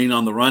 They're going to lean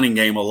on the running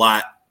game a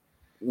lot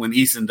when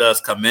Eason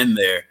does come in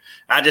there.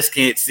 I just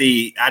can't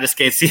see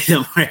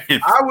them.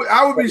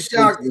 I would be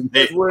shocked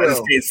as well. I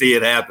just can't see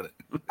it happening.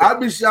 I'd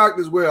be shocked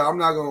as well. I'm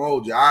not going to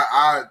hold you.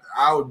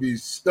 I would be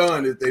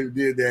stunned if they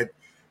did that.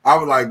 I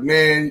was like,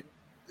 man,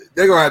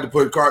 they're going to have to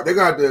put they're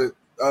going to have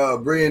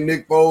to bring in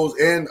Nick Foles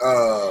and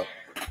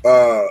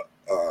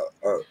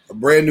a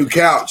brand new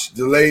couch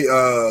to lay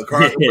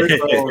Carson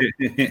Wentz on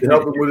to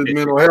help him with his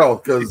mental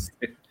health, because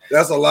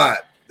that's a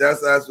lot.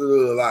 That's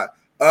absolutely a lot.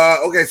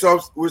 Okay, so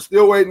we're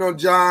still waiting on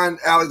John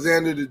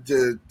Alexander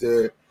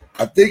to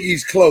I think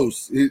he's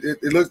close.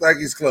 It looks like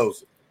he's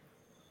close.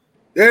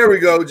 There we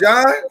go.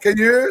 John, can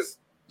you hear us?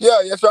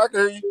 Yeah, yes, sir, I can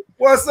hear you.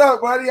 What's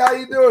up, buddy? How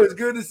you doing? It's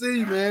good to see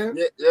you, man.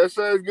 Yes,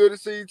 sir, it's good to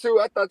see you, too.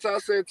 I thought y'all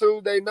said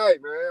Tuesday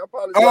night, man. I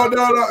apologize. Oh,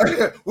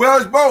 no. Well,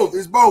 it's both.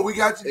 It's both. We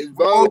got you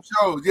for both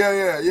shows.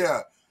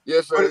 Yeah.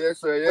 Yes, sir, yes,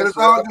 sir. But it's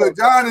all good.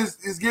 John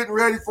is getting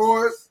ready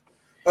for us.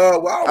 No,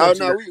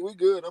 we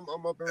good.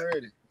 I'm up and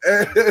ready.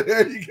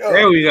 There you go.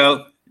 There we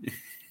go.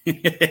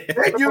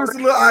 Hey, give us a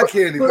little eye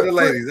candy for the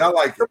ladies. I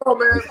like it. Come on,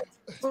 man.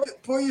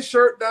 Pull your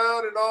shirt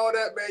down and all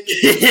that, man.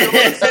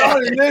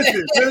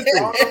 Listen.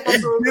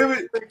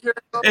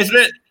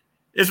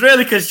 It's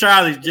really because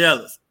Charlie's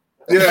jealous.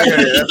 Yeah,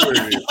 that's what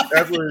it is.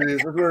 That's what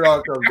it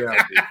all comes down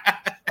to.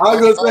 I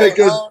was gonna say,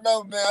 because I don't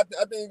know, man. I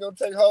think it's gonna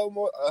take a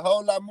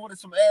whole lot more than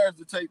some airs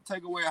to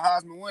take away a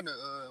Heisman winner.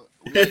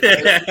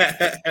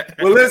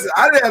 Well, listen,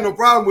 I didn't have no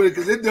problem with it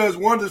because it does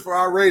wonders for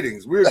our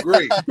ratings. We're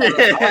great.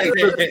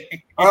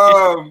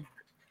 All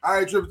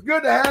right, Tripp. It's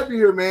good to have you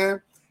here,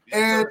 man.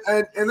 And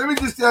let me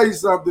just tell you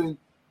something,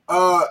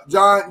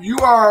 John. You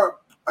are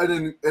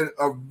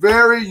a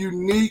very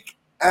unique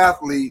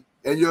athlete,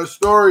 and your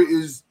story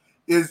is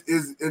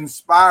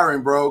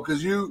inspiring, bro.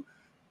 Because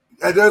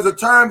And there's a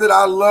term that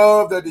I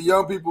love that the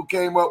young people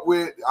came up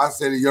with. I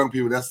say the young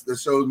people. That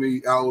shows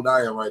me how old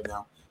I am right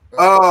now.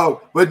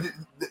 But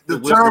the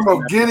term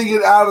of getting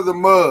it out of the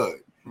mud.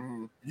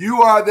 Mhm.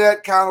 You are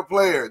that kind of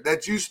player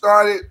that you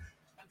started,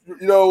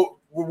 with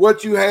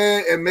what you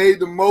had and made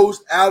the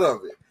most out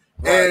of it.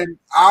 Right. And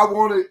I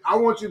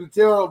want you to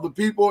tell the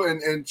people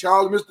and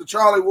Mr.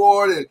 Charlie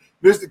Ward and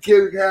Mr.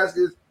 Kendrick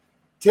Haskins,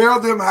 tell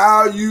them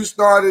how you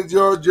started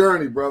your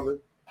journey, brother.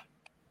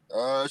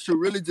 So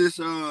really just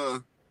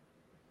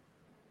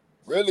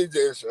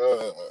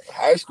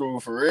high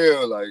school for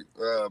real. Like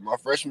my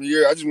freshman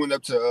year, I just went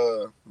up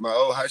to my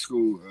old high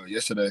school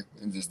yesterday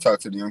and just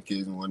talked to the young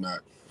kids and whatnot,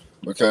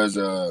 because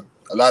a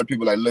lot of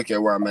people like look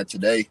at where I'm at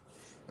today,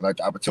 and like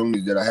the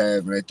opportunities that I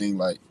have, and they think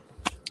like,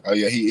 oh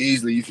yeah, he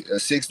easily a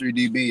 6'3"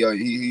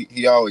 DB.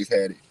 He always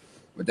had it,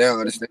 but they don't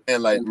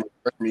understand. Like my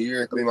freshman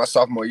year, my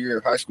sophomore year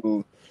of high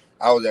school,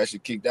 I was actually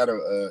kicked out of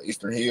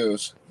Eastern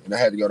Hills, and I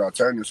had to go to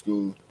alternative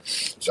school.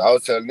 So I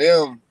was telling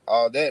them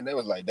all that, and they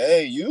was like,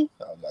 "Dang, you?"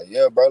 I was like,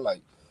 "Yeah, bro.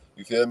 Like,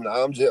 you feel me?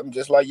 I'm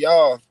just like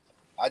y'all.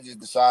 I just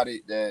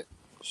decided that,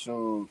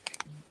 so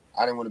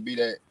I didn't want to be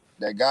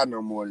that guy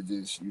no more. To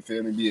just, you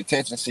feel me, be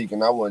attention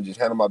seeking. I want to just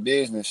handle my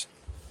business.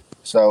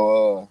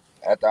 So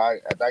after I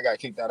got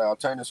kicked out of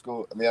alternative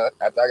school,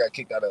 after I got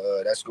kicked out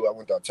of that school, I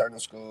went to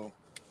alternative school,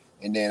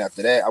 and then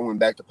after that, I went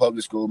back to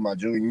public school my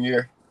junior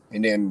year,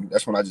 and then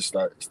that's when I just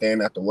started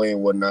staying out the way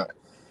and whatnot.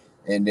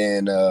 And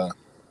then,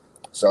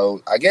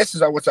 so I guess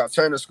since I went to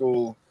alternative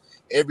school,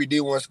 every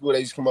D1 school, they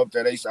used to come up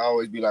there. They used to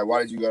always be like,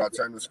 "Why did you go to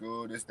alternative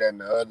school? This, that,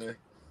 and the other."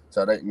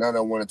 So none of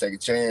them want to take a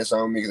chance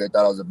on me because they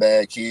thought I was a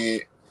bad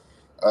kid.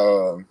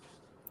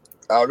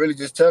 I really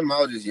just tell them I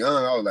was just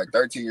young. I was like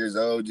 13 years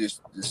old, just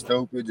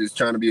stupid, just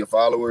trying to be a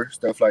follower,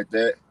 stuff like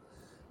that.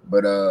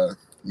 But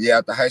yeah,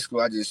 after high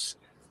school, I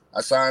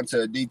signed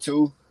to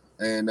D2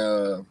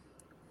 and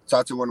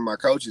talked to one of my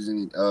coaches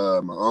and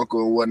my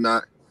uncle and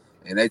whatnot.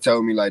 And they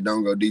told me, like,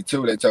 don't go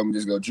D2. They told me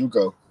just go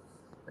JUCO.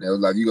 And they was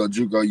like, you go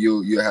JUCO,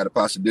 you'll have the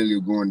possibility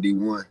of going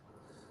D1.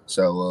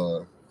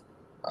 So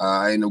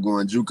I ended up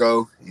going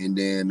JUCO, and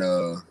then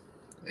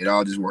it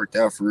all just worked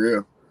out for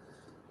real.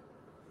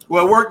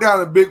 Well, it worked out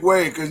in a big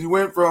way because you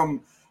went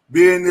from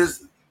being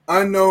this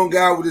unknown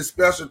guy with this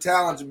special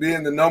talent to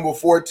being the number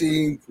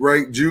 14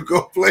 ranked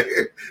JUCO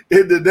player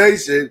in the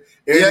nation.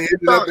 And Yeah,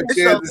 ended up in it's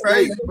Kansas so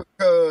crazy State.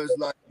 because,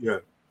 like, Yeah.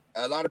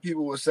 a lot of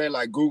people will say,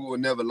 like, Google will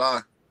never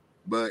lie,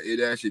 but it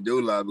actually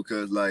do lie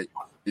because, like,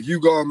 if you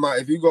go on my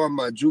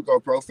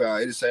JUCO profile,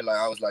 it'll say like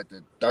I was like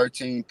the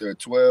 13th or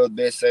 12th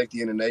best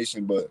safety in the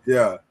nation. But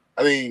Yeah.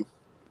 I mean,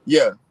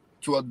 yeah,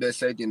 12th best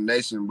safety in the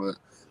nation. But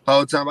the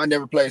whole time I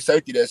never played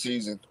safety that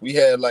season. We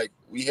had like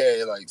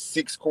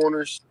 6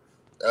 corners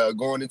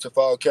going into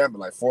fall camp,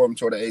 and like 4 of them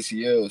tore the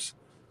ACLs.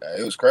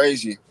 It was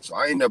crazy. So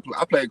I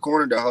played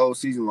corner the whole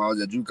season while I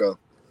was at JUCO.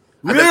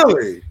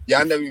 Really?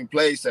 I never even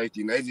played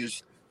safety, and they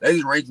just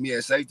ranked me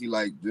as safety,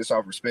 like, just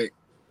off respect.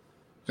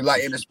 Cause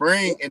like in the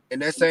spring, in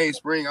that same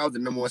spring, I was the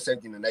number 1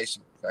 safety in the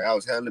nation. Like, I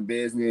was handling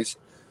business.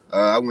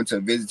 I went to a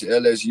visit to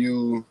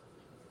LSU.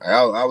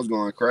 I was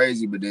going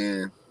crazy, but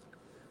then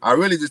I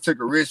really just took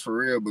a risk for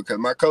real because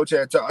my coach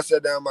I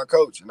sat down with my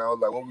coach and I was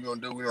like, "What we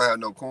gonna do? We don't have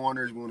no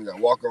corners. We only got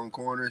walk-on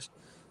corners."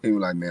 He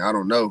was like, "Man, I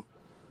don't know."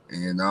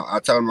 And I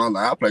told him, I was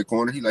like, "I play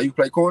corner." He like, "You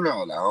play corner?" I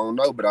was like, "I don't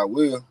know, but I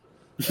will."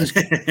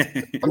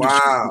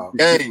 Wow.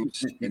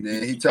 Games. And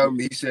then he told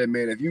me, he said,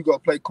 "Man, if you go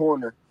play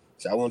corner,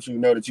 so I want you to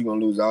know that you're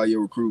gonna lose all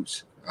your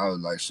recruits." I was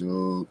like,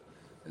 "So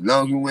as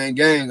long as we win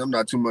games, I'm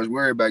not too much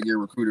worried about getting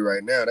recruited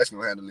right now. That's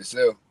gonna handle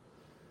itself."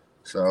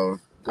 So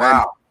Wow.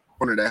 I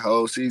corner that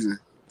whole season.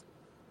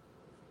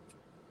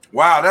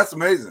 Wow, that's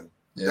amazing.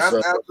 Yes,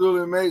 That's sir.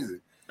 absolutely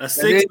amazing. A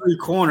 6'3"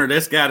 corner,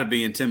 that's got to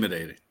be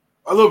intimidating.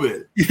 A little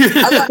bit.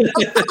 I like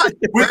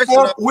the With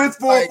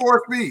pressure,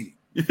 4 speed.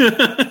 I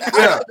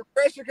Yeah. like the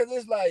pressure because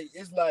it's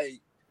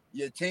like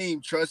your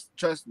team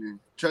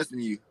trusting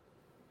you.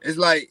 It's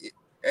like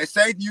at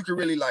safety you can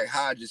really like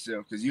hide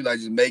yourself because you like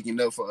just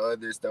making up for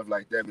others, stuff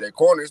like that. But at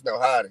corner, it's no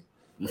hiding.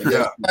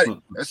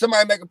 If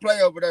somebody make a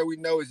play over there, we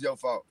know it's your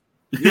fault.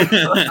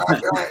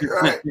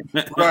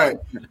 Right.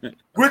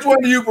 Which one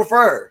do you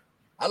prefer?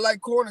 I like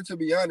corner, to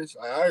be honest.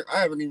 I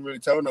haven't even really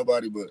told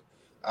nobody, but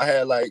I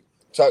had like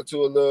talked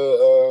to a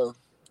little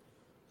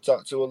I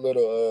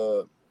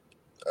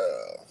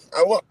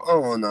don't know, I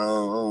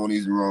don't want to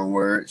use the wrong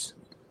words,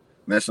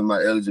 mess with my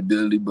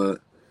eligibility,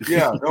 but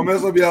Yeah, don't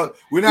mess up your.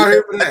 We're not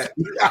here for that.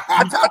 You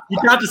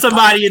talk to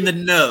somebody in the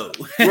know.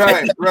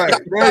 Right.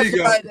 There you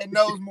go. somebody that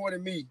knows more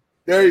than me.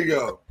 There you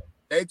go.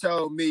 They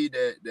told me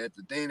that the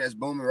thing that's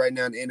booming right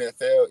now in the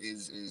NFL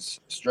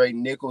is straight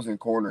nickels and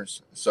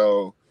corners.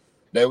 So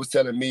they was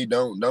telling me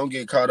don't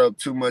get caught up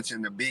too much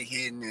in the big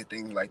hitting and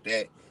things like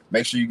that.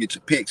 Make sure you get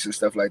your picks and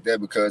stuff like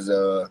that because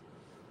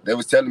they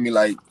was telling me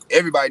like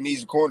everybody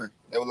needs a corner.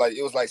 It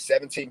was like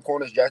 17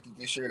 corners drafted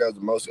this year. That was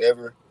the most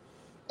ever.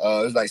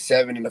 It was like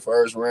 7 in the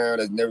first round.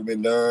 That's never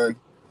been done.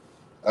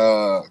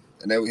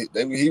 And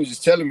he was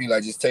just telling me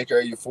like just take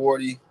care of your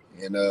 40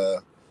 and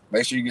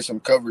make sure you get some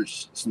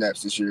coverage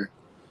snaps this year.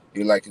 He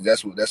was like,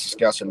 that's what the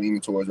scouts are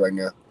leaning towards right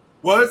now.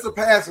 Well, it's a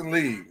passing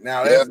league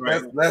now. That's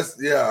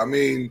I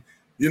mean,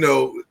 you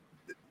know,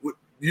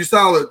 you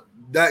saw the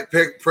Dak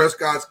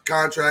Prescott's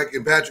contract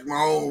and Patrick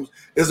Mahomes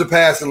is a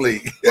passing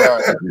league.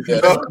 Right. Yeah,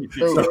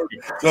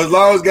 so as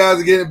long as guys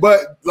are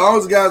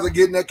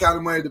getting, that kind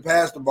of money to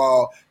pass the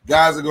ball,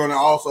 guys are going to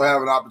also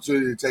have an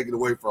opportunity to take it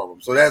away from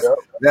them. So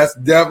that's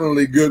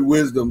definitely good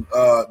wisdom.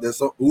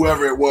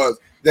 Whoever it was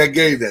that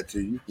gave that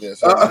to you.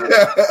 Yes.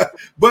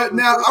 But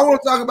now I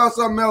want to talk about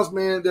something else,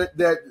 man.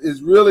 That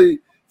is really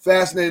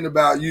fascinating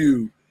about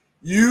you.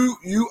 You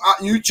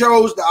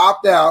chose to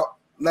opt out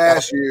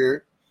last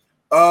year.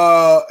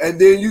 And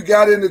then you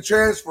got in the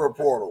transfer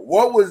portal.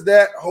 What was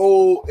that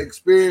whole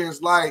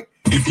experience like?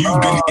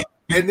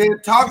 And then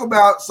talk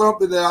about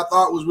something that I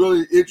thought was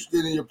really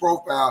interesting in your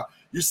profile.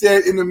 You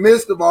said in the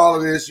midst of all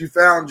of this, you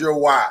found your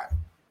why.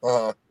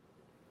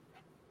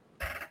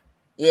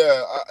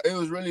 Yeah, it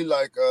was really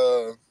like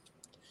it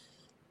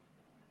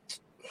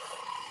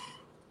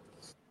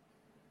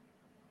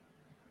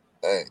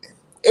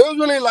was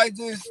really like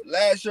this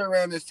last year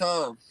around this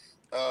time.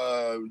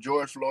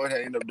 George Floyd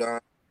had ended up dying.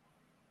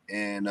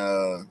 And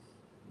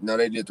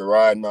they did the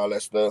ride and all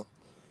that stuff.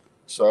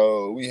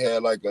 So we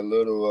had like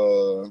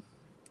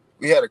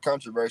we had a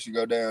controversy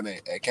go down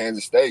at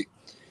Kansas State,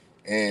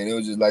 and it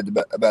was just like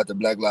about the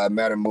Black Lives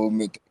Matter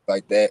movement,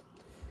 like that.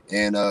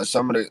 And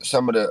some of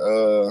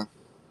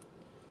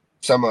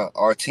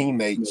our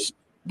teammates,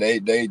 they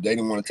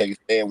didn't want to take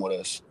a stand with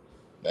us.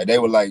 Like, they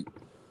were like,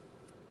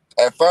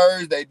 at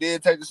first they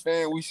did take a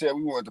stand. We said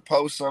we wanted to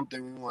post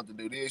something, we wanted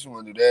to do this, we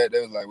wanted to do that.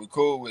 They was like, we're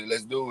cool with it,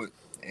 let's do it.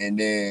 And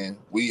then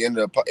we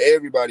ended up,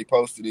 everybody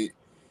posted it.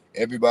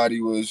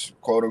 Everybody was,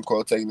 quote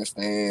unquote, taking a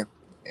stand.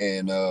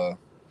 And out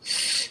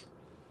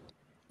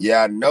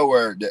of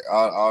nowhere,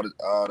 all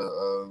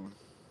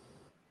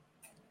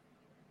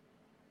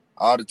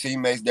the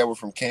teammates that were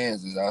from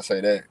Kansas, I'll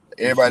say that.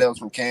 Everybody else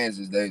from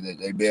Kansas,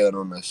 they bailed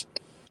on us.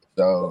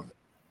 So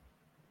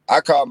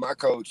I called my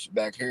coach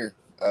back here,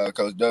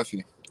 Coach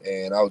Duffy,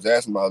 and I was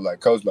asking him, I was like,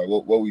 Coach, like,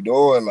 what we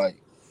doing? Like,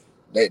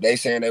 they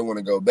saying they want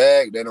to go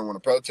back. They don't want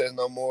to protest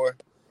no more.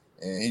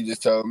 And he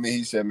just told me,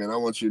 he said, man, I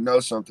want you to know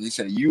something. He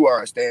said, you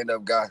are a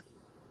stand-up guy.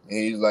 And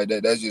he's like,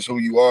 that's just who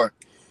you are.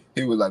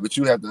 He was like, but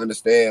you have to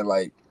understand,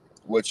 like,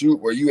 where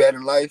you at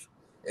in life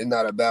is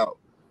not about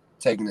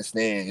taking a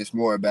stand. It's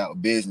more about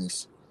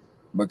business.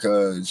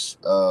 Because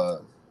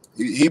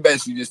he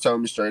basically just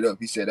told me straight up.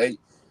 He said,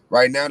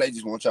 right now they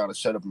just want y'all to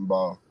shut up and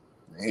ball.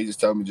 And he just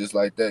told me just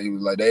like that. He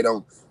was like, they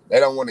don't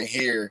want to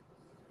hear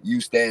you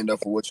stand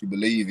up for what you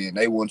believe in.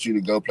 They want you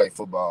to go play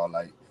football.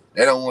 Like,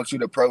 they don't want you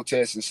to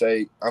protest and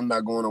say, I'm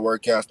not going to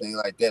workouts, things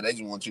like that. They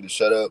just want you to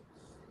shut up.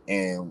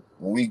 And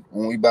when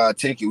we buy a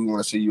ticket, we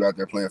want to see you out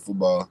there playing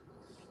football.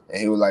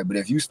 And he was like, but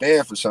if you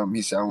stand for something,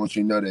 he said, I want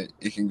you to know that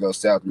it can go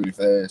south really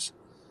fast.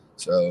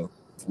 So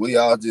we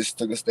all just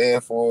took a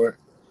stand for it.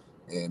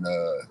 And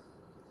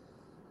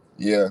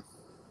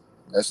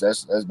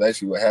that's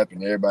basically what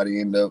happened.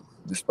 Everybody ended up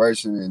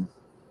dispersing, and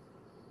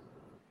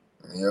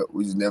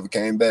we just never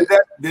came back.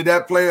 Did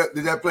that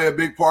play a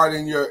big part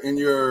in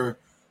your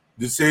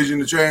decision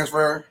to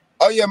transfer?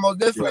 Oh yeah, most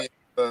definitely.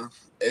 Yeah.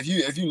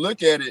 If you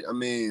look at it, I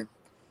mean,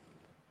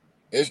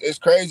 it's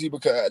crazy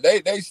because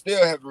they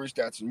still haven't reached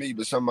out to me,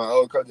 but some of my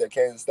old coaches at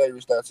Kansas State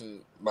reached out to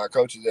my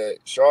coaches at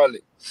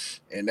Charlotte,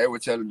 and they were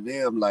telling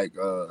them like,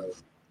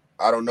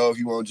 I don't know if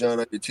you want John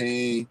on your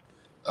team.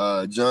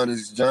 John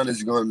is going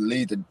to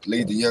lead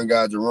the young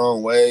guys the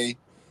wrong way.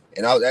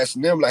 And I was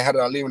asking them, like, how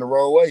did I leave him the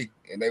wrong way?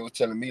 And they were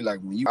telling me,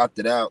 like, when you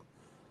opted out,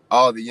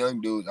 all the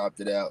young dudes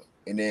opted out,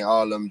 and then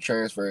all of them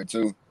transferred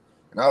too.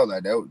 And I was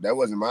like, that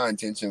wasn't my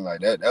intention. Like,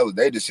 that was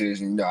their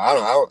decision. You know,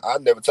 I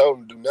never told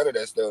them to do none of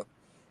that stuff.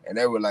 And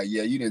they were like,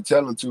 yeah, you didn't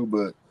tell them to,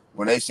 but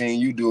when they seen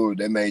you do it,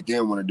 they made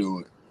them want to do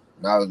it.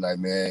 And I was like,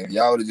 man, if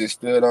y'all would have just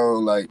stood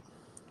on, like,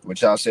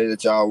 what y'all said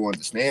that y'all wanted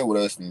to stand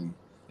with us, then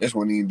this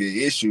wouldn't even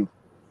be an issue.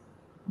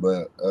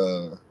 But,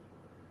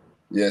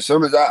 as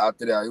soon as I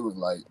opted out, it was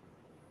like,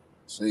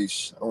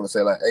 sheesh, I want to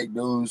say like 8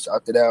 dudes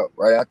opted out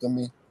right after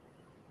me.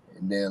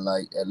 And then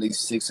like at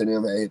least 6 of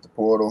them had hit the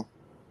portal.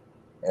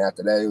 And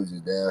after that, it was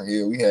just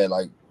downhill. We had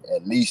like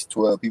at least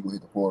 12 people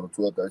hit the portal,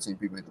 12, 13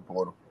 people hit the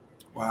portal.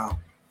 Wow.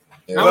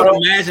 Yeah. I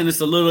would imagine it's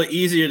a little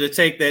easier to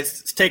take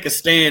a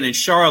stand in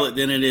Charlotte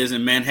than it is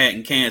in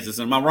Manhattan, Kansas.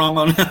 Am I wrong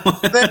on that one?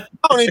 I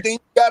don't even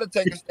think you got to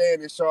take a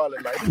stand in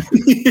Charlotte. Like,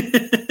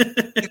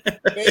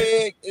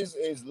 big,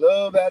 it's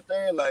love out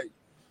there. Like,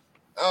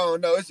 I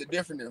don't know. It's a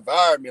different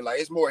environment.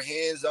 Like, it's more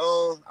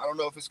hands-on. I don't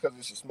know if it's because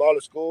it's a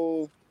smaller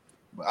school,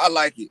 but I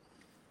like it.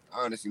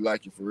 I honestly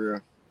like it for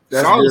real.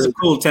 Charlotte's a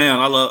cool town.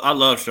 I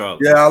love Charlotte.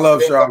 Yeah, I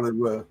love Charlotte as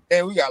well.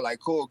 And we got like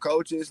cool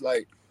coaches.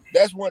 Like,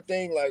 that's one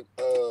thing. Like,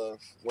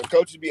 when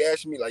coaches be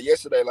asking me, like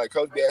yesterday, like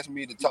coach be asking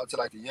me to talk to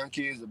like the young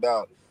kids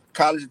about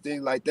college and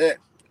things like that.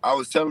 I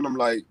was telling them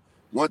like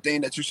one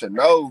thing that you should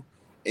know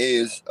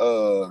is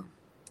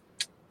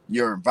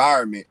your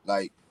environment.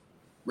 Like,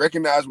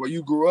 recognize where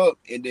you grew up,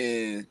 and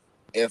then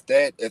if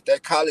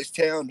that college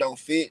town don't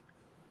fit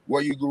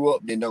where you grew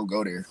up, then don't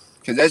go there.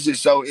 because that's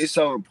just it's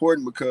so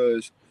important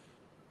because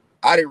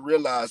I didn't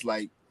realize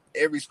like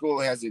every school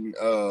has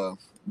a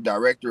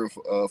director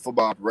of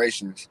football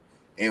operations,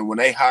 and when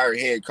they hire a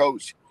head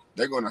coach,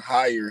 they're going to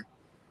hire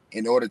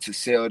in order to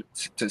sell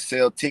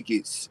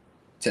tickets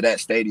to that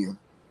stadium.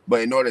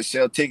 But in order to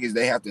sell tickets,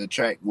 they have to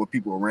attract what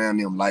people around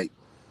them like.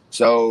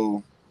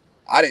 So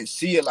I didn't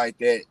see it like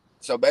that.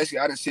 So basically,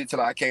 I didn't see it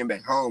till I came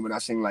back home and I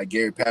seen like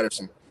Gary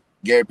Patterson.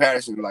 Gary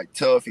Patterson like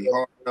tough, he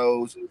hard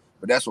nosed,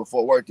 but that's what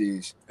Fort Worth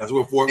is. That's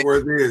what Fort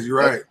Worth is. You're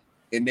right.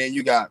 And then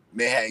you got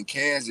Manhattan,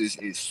 Kansas.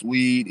 Is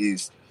sweet,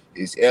 is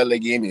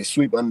elegant, is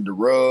sweep under the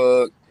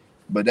rug.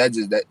 But that's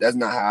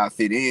not how I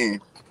fit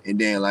in. And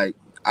then like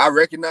I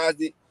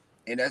recognized it,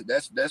 and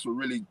that's what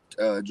really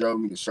drove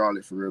me to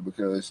Charlotte for real,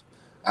 because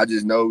I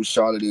just know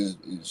Charlotte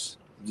is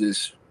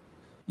just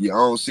your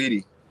own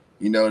city.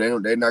 You know,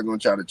 they're not gonna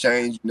try to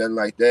change nothing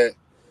like that.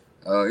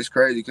 It's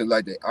crazy because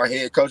like our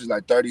head coach is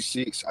like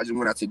 36. I just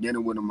went out to dinner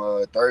with him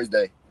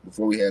Thursday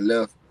before we had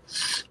left,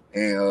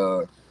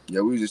 and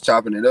we was just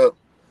chopping it up,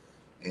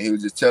 and he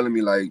was just telling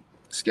me like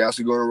scouts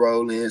are gonna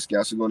roll in,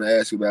 scouts are gonna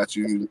ask about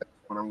you. He was like,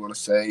 what I'm gonna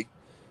say,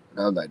 and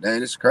I was like,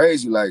 dang, it's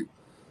crazy. Like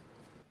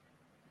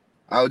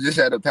I was just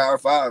at a Power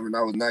 5 and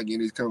I was not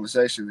getting these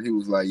conversations. He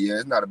was like, yeah,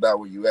 it's not about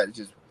where you at, it's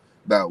just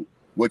about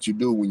what you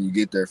do when you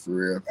get there for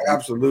real.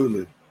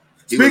 Absolutely.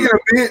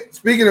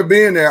 Speaking of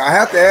being there, I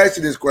have to ask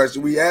you this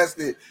question. We asked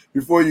it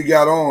before you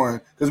got on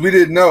because we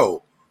didn't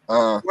know.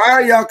 Why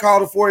are y'all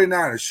called the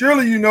 49ers?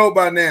 Surely you know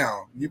by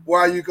now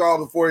why you call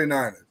the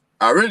 49ers.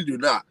 I really do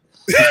not.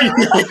 I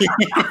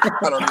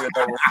don't even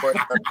know what.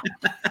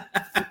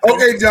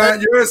 Okay, John,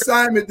 your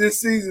assignment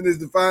this season is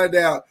to find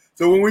out.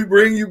 So when we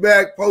bring you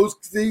back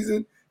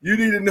post-season, you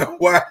need to know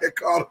why they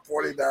call the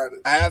 49ers.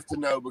 I have to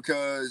know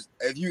because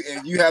if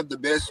you have the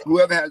best,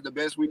 whoever has the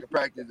best week of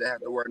practice, they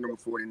have to wear number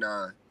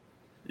 49.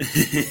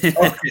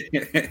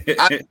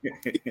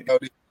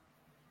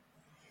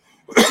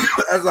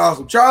 That's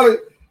awesome, Charlie.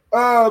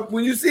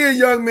 When you see a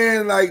young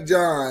man like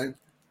John,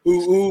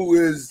 who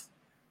is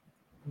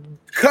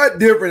cut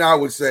different, I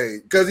would say,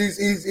 because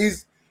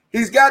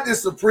he's got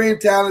this supreme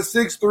talent,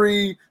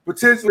 6'3",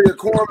 potentially a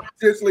corner,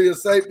 potentially a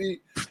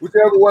safety,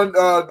 whichever one.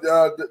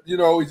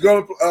 He's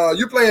gonna.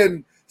 You're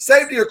playing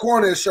safety or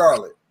corner in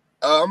Charlotte.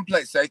 I'm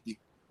playing safety.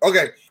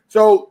 Okay,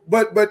 so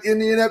but in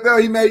the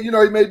NFL, he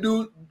may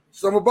do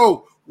some of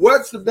both.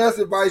 What's the best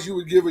advice you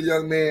would give a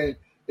young man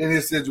in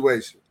his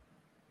situation?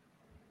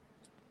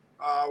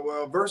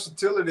 Well,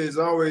 versatility is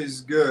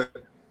always good.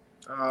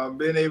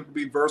 Being able to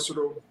be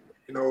versatile,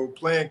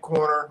 playing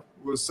corner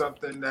was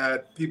something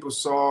that people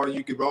saw.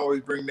 You could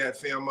always bring that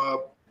film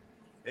up.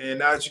 And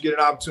now that you get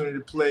an opportunity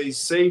to play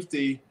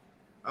safety,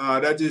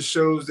 that just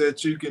shows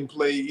that you can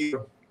play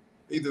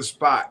either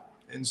spot.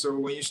 And so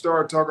when you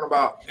start talking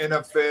about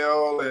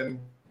NFL and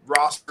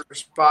roster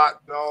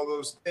spot and all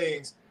those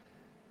things,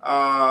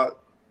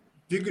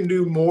 you can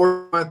do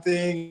more one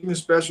thing, even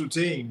special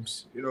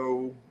teams.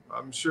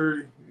 I'm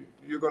sure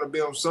you're going to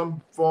be on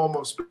some form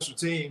of special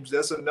teams.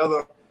 That's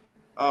another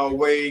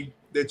way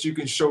that you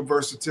can show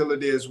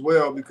versatility as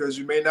well, because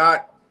you may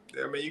not,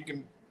 you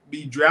can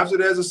be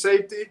drafted as a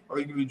safety or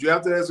you can be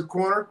drafted as a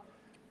corner,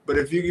 but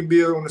if you can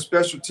be on the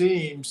special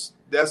teams,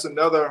 that's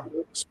another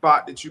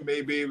spot that you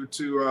may be able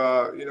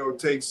to,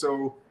 take.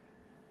 So,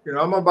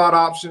 I'm about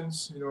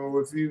options.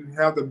 If you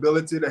have the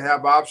ability to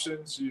have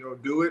options,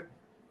 do it.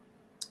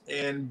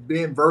 And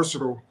being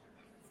versatile,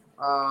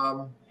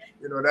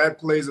 that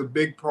plays a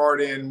big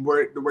part in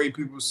the way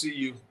people see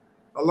you,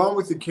 along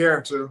with the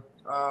character.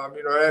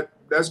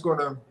 That's going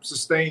to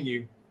sustain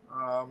you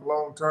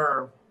long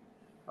term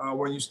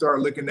when you start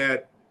looking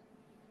at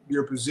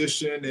your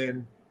position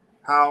and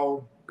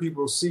how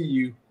people see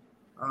you.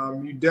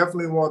 You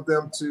definitely want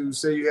them to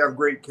say you have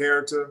great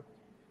character,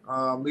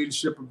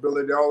 leadership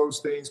ability. All those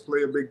things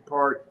play a big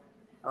part.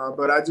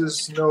 But I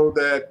just know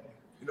that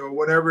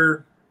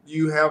whenever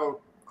you have an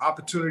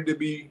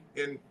opportunity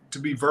to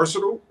be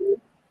versatile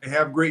and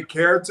have great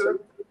character,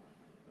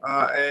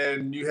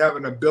 and you have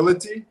an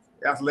ability,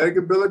 athletic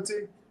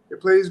ability, it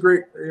plays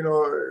great. It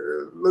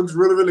looks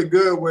really, really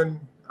good when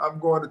I'm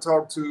going to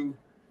talk to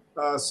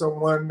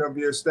someone of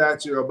your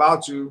stature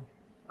about you,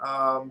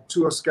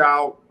 to a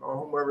scout or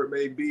whomever it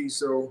may be.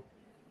 So,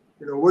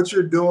 what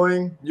you're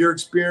doing, your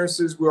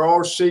experiences, we're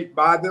all shaped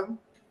by them.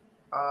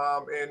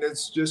 And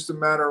it's just a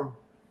matter of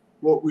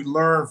what we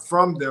learn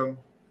from them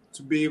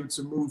to be able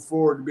to move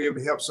forward, to be able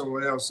to help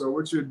someone else. So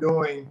what you're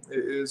doing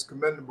is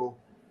commendable.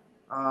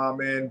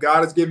 And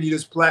God has given you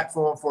this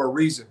platform for a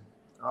reason.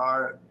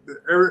 I'm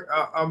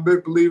a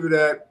big believer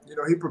that,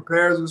 he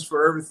prepares us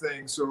for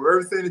everything. So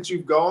everything that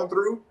you've gone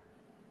through,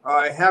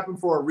 it happened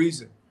for a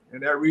reason.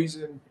 And that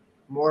reason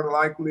more than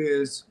likely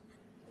is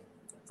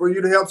for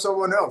you to help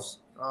someone else.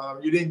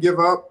 You didn't give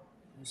up.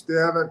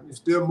 You're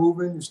still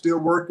moving, you're still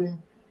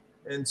working.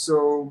 And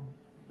so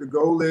the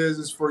goal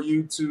is for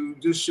you to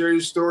just share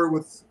your story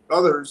with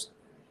others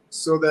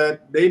so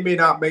that they may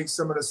not make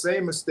some of the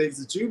same mistakes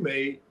that you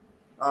made.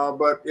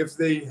 But if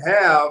they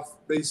have,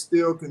 they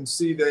still can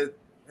see that,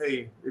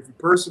 hey, if you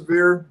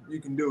persevere, you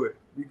can do it.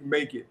 You can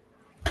make it.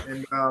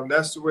 And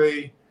that's the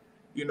way,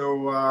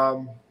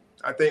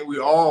 I think we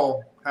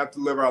all have to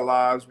live our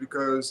lives,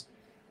 because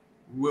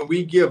when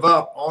we give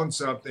up on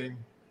something,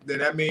 then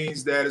that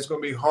means that it's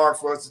going to be hard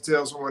for us to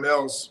tell someone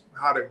else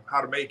how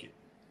to make it.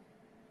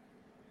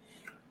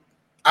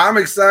 I'm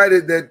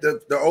excited that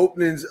the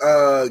opening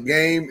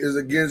game is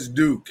against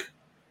Duke,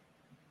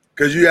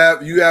 because you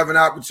have an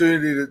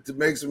opportunity to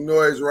make some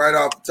noise right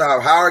off the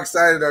top. How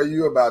excited are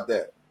you about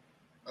that?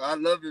 I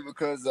love it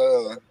because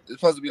it's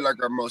supposed to be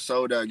like our most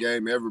sold out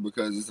game ever,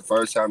 because it's the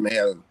first time they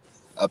have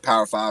a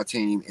Power 5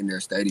 team in their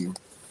stadium.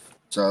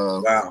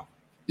 So wow,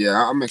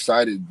 yeah, I'm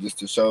excited just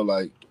to show,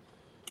 like,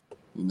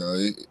 I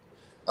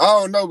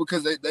don't know,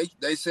 because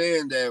they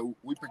saying that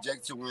we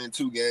project to win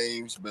 2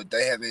 games, but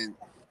they haven't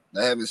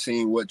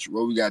seen what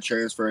we got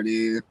transferred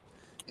in,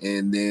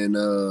 and then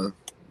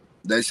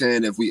they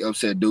saying if we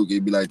upset Duke,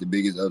 it'd be like the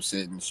biggest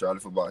upset in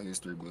Charlotte football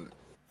history. But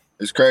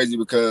it's crazy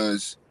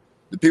because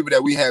the people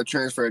that we have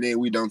transferred in,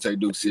 we don't take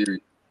Duke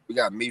serious. We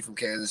got me from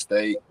Kansas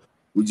State.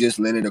 We just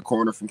landed a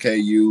corner from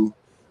KU.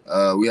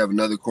 We have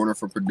another corner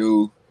from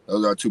Purdue.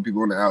 Those are 2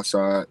 people on the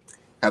outside.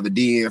 Have a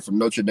DN from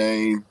Notre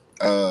Dame,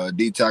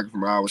 D tackle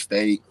from Iowa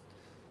State.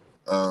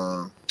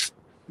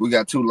 We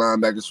got 2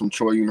 linebackers from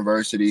Troy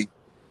University.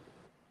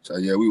 So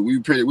yeah, we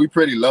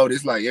pretty low.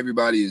 It's like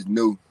everybody is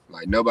new.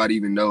 Like nobody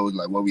even knows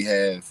like what we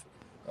have.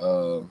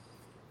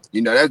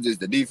 That's just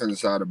the defensive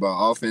side.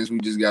 About offense, we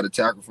just got a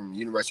tackle from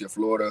University of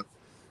Florida.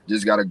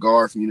 Just got a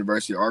guard from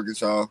University of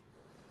Arkansas.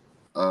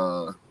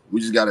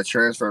 We just got a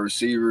transfer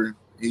receiver.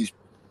 He's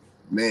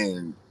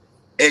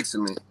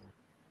excellent.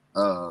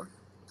 So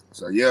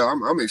yeah,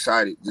 I'm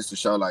excited just to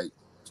show like,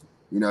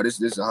 this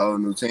is a whole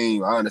new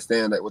team. I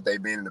understand that what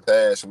they've been in the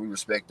past, and we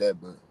respect that,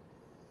 but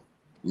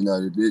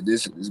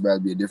this is about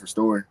to be a different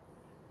story.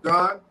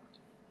 John,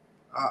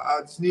 I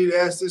just need to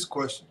ask this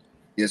question.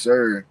 Yes,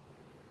 sir.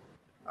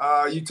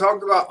 You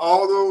talked about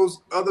all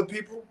those other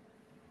people.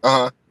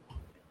 Uh-huh.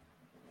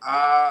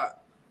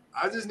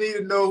 I just need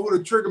to know who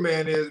the trigger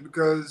man is,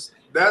 because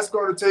that's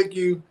going to take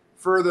you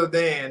further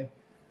than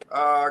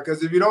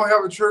because if you don't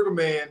have a trigger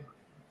man,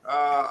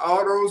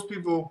 all those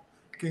people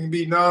can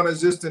be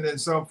non-existent in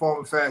some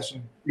form or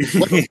fashion. Know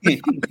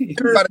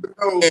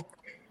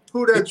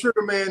who that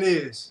trigger man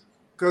is,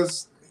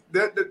 because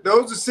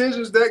those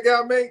decisions that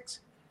guy makes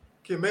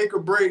can make or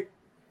break,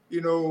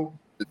 the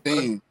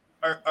team,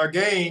 a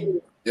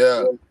game.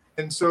 Yeah.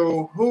 And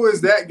so, who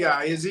is that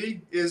guy? Is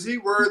he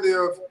worthy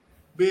of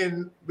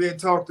being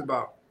talked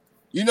about?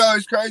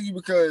 It's crazy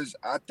because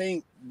I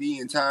think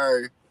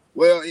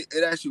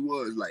it actually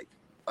was like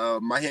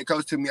my head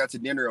coach took me out to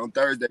dinner on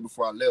Thursday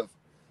before I left,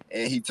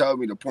 and he told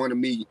me the point of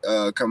me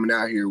coming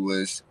out here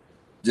was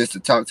just to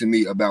talk to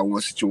me about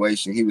one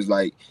situation. He was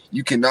like,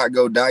 "You cannot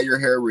go dye your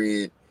hair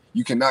red.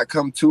 You cannot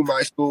come to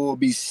my school,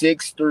 be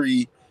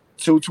 6'3",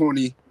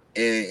 220,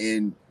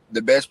 and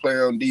the best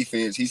player on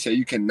defense." He said,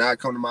 "You cannot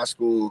come to my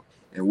school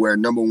and wear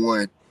number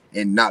 1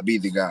 and not be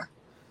the guy."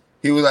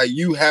 He was like,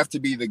 "You have to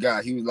be the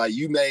guy." He was like,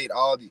 "You made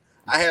I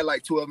had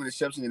like 12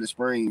 interceptions in the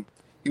spring."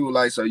 He was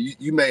like, "So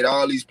you made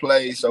all these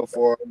plays so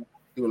far."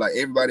 He was like,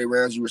 "Everybody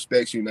around you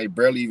respects you, and they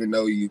barely even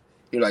know you."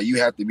 He was like, you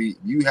have to be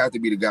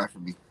the guy for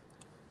me."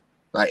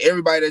 Like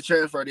everybody that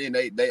transferred in,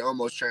 they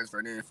almost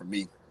transferred in for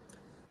me.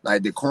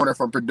 Like the corner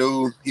from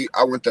Purdue,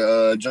 I went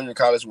to junior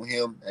college with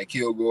him at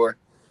Kilgore.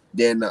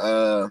 Then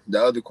the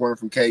other corner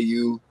from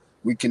KU,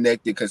 we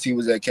connected because he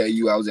was at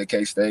KU, I was at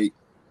K-State.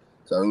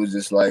 So it was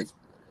just like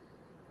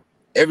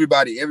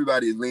everybody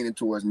is leaning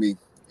towards me.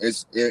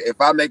 If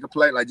I make a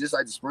play, like just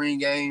like the spring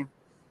game,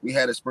 we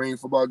had a spring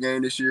football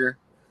game this year.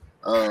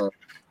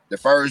 The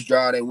first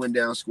drive they went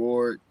down,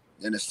 scored,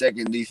 and the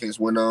second defense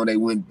went on. They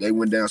went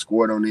down,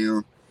 scored on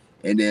them,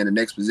 and then the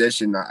next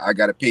possession I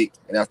got a pick,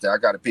 and after I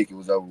got a pick, it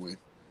was over with.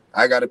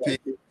 I got a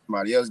pick,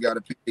 somebody else got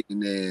a pick,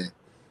 and then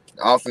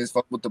the offense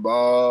fumbled the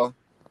ball,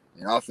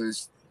 and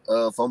offense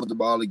fumbled the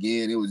ball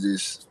again. It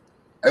was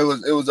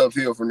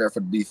uphill from there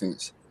for the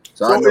defense.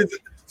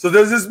 So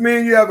does this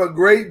mean you have a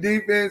great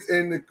defense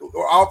and the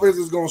offense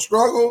is going to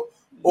struggle,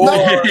 or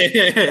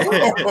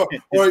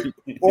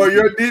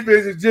your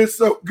defense is just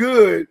so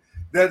good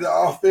that the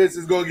offense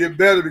is going to get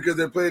better because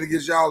they're playing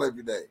against y'all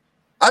every day?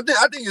 I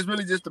think it's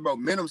really just the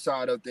momentum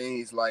side of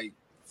things. Like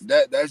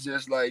that's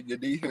just like the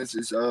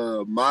defense's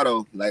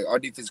motto. Like our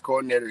defense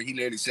coordinator, he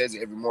literally says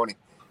it every morning.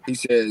 He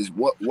says,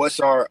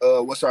 "What's our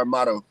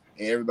motto?"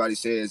 And everybody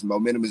says,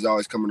 "Momentum is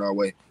always coming our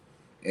way."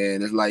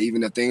 And it's like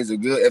even if things are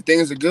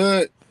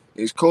good,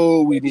 it's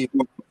cool. We need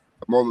more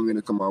momentum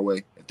to come our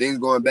way. If things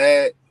going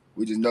bad,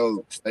 we just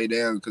know stay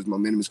down because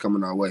momentum is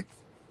coming our way.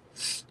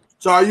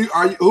 So are you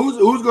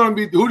who's going to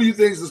be? Who do you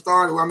think is the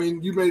starter? I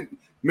mean, you may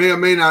or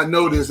may not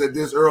know this at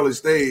this early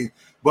stage,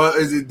 but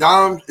is it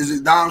Dom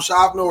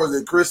Schaffner or is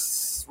it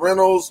Chris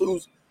Reynolds?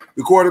 Who's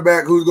the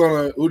quarterback? Who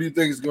do you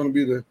think is going to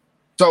be the?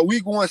 So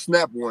week 1,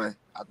 snap 1,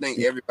 I think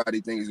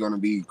everybody thinks it's going to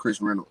be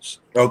Chris Reynolds.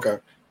 Okay.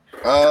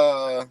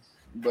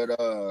 But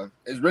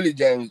it's really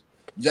James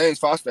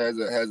Foster has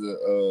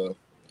the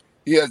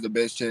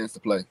best chance to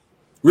play.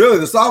 Really,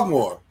 the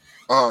sophomore?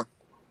 Uh-huh.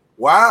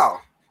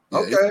 Wow. Yeah,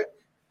 okay.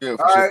 Yeah,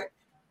 for All sure. right.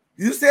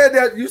 You said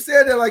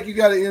that like you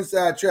got an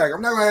inside track.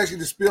 I'm not gonna ask you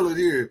to spill it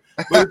here,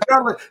 but it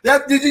sounded like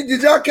that.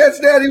 Did y'all catch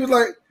that? He was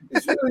like,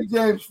 "It's really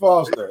James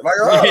Foster." Like,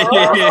 okay.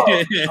 Okay,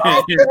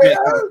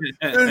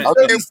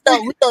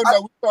 we don't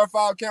know. We start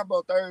fall camp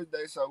on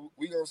Thursday, so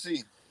we gonna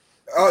see.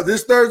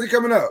 This Thursday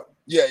coming up.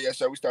 Yeah,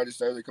 sir. We start this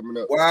Thursday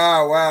coming up.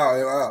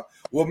 Wow.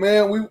 Well,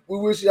 man, we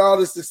wish y'all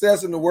the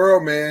success in the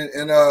world, man.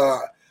 And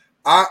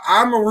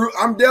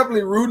I'm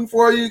definitely rooting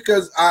for you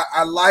because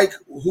I like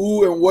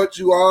who and what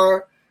you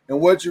are and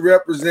what you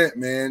represent,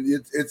 man.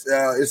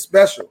 It's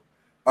special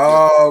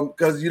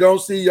because you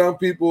don't see young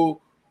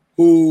people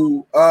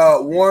who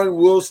one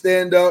will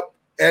stand up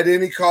at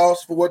any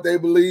cost for what they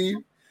believe.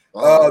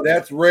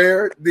 That's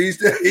rare these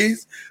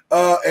days.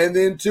 And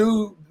then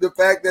two, the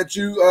fact that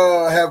you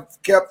have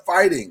kept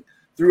fighting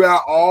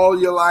throughout all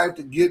your life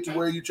to get to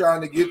where you're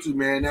trying to get to,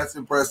 man, that's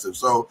impressive.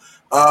 So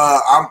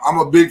I'm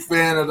a big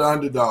fan of the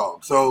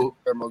underdog. So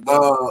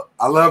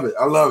I love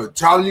it.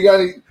 Charlie, you got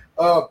any?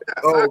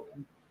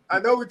 I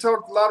know we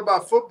talked a lot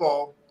about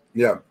football.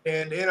 Yeah.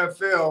 And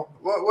NFL.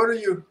 What are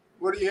you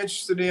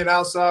interested in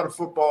outside of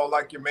football?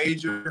 Like your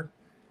major?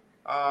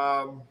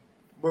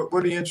 What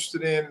are you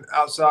interested in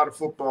outside of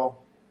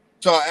football?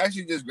 So I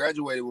actually just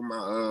graduated with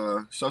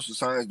my social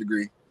science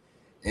degree,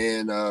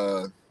 and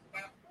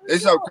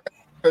it's so crazy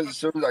because as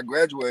soon as I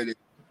graduated,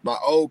 my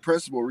old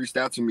principal reached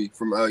out to me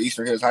from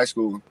Eastern Hills High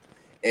School,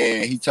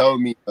 and he told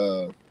me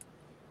that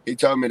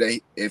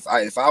if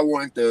I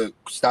wanted to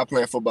stop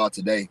playing football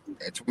today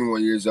at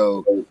 21 years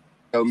old, he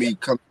told me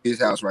come to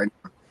his house right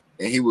now,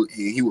 and he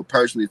would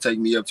personally take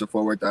me up to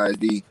Fort Worth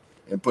ISD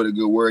and put a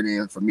good word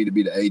in for me to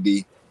be the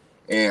AD.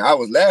 And I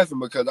was laughing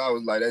because I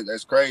was like,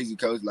 that's crazy,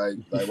 coach. Like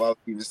why would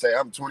you even say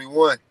I'm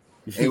 21?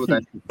 And he was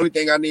like, the only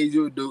thing I need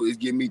you to do is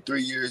give me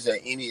 3 years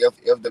at any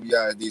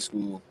FWISD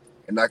school,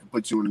 and I can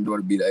put you in the door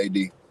to be the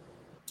AD.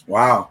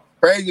 Wow.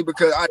 Crazy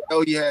because I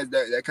know he has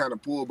that kind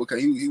of pull because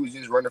he was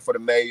just running for the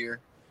mayor.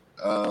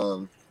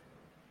 And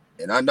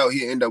I know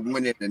he'll end up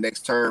winning the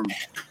next term.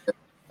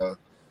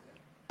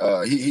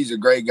 He's a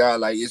great guy.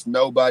 Like, it's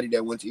nobody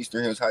that went to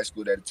Eastern Hills High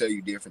School that'll tell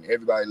you different.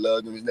 Everybody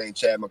loved him. His name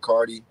Chad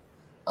McCarty.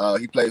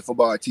 He played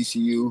football at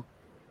TCU.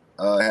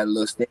 Had a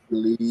little stint in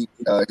the league.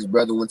 His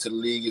brother went to the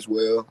league as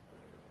well.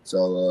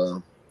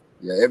 So,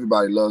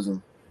 everybody loves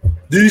him.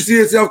 Do you see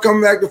yourself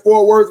coming back to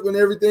Fort Worth when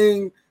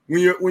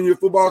your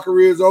football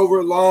career is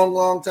over,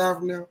 long time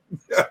from now?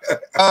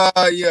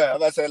 Yeah,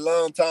 like I said,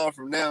 long time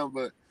from now,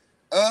 but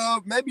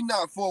maybe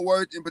not Fort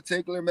Worth in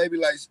particular. Maybe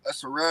like a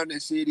surrounding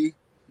city.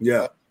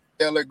 Yeah,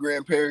 Taylor,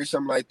 Grand Prairie,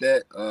 something like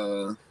that.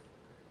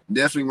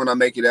 Definitely, when I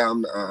make it out,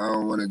 I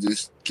don't want to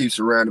just keep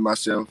surrounding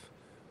myself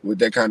with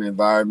that kind of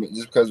environment,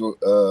 just because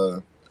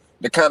the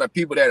kind of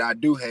people that I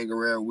do hang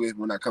around with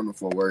when I come to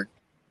Fort Worth.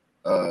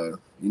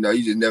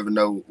 You just never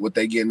know what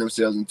they getting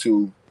themselves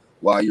into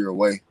while you're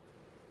away.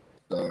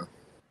 So,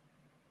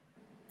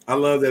 I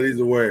love that he's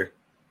aware.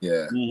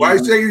 Yeah. Why are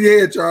you shaking your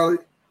head, Charlie?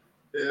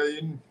 Yeah,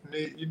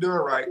 you're doing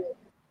right.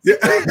 Yeah.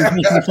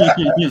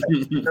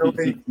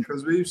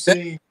 Because we've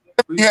seen.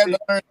 We had to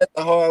learn that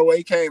the hard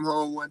way. Came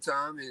home one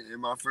time,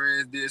 and my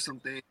friends did some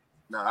things.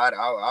 Now,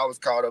 I was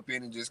caught up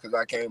in it just because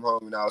I came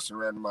home and I was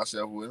surrounding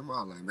myself with them.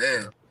 I was like,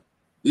 man,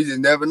 you just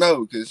never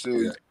know. Because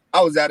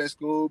I was out at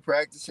school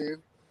practicing,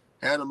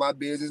 handling my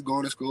business,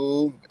 going to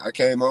school. I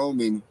came home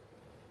and,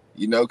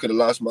 could have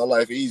lost my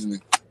life easily.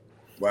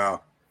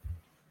 Wow.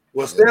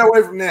 Well, stay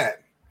away from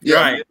that.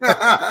 Yeah.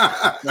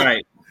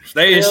 Right.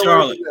 Stay in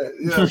Charlotte.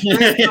 Yeah,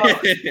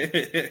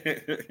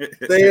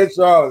 stay in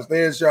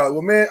Charlotte.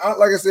 Well, man,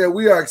 like I said,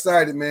 we are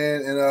excited,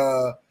 man,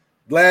 and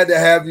glad to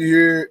have you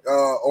here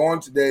on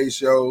today's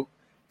show.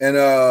 And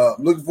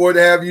looking forward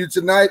to having you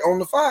tonight on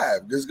the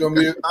 5. This is gonna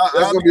be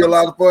a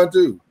lot of fun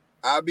too.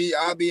 I'll be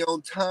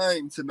on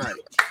time tonight.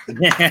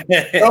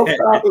 No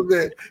problem,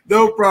 man.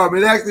 No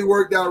problem. It actually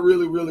worked out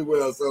really, really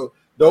well. So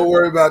don't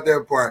worry about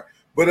that part.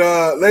 But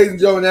ladies and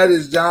gentlemen, that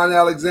is John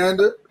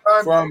Alexander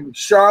from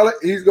Charlotte.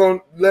 He's going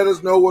to let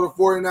us know what a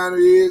 49er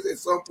is at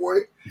some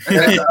point.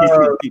 And,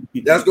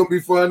 that's going to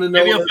be fun to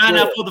know. Maybe you'll find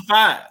out for the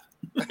 5.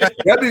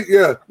 That'd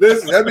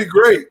be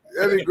great.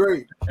 That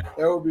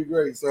would be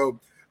great. So,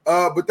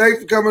 but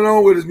thanks for coming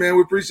on with us, man.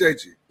 We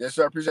appreciate you. Yes,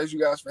 sir. I appreciate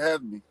you guys for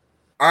having me.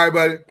 All right,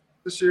 buddy.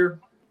 This year.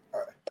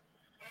 All right.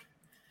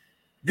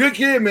 Good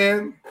kid,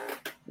 man.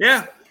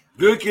 Yeah.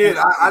 Good kid.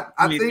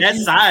 I mean, think that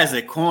size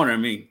at corner,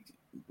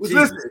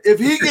 listen, if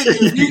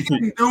he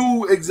can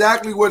do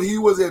exactly what he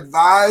was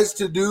advised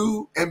to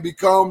do and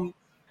become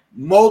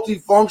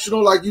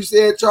multifunctional, like you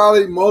said,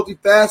 Charlie,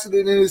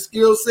 multifaceted in his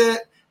skill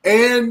set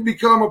and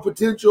become a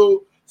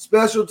potential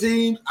special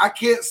team, I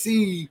can't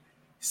see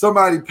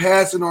somebody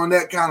passing on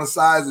that kind of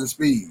size and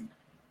speed.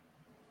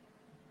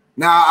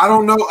 Now, I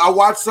don't know. I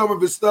watched some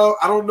of his stuff.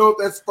 I don't know if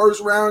that's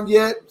first round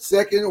yet,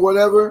 second or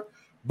whatever,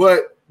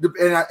 but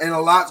and a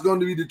lot's going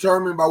to be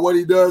determined by what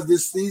he does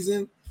this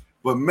season.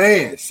 But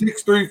man,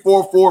 6'3",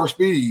 4'4"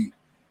 speed.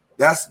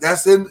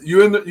 That's in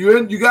you're in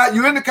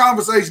the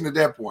conversation at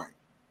that point.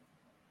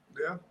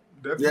 Yeah,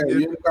 definitely. Yeah,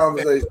 you're in the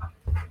conversation.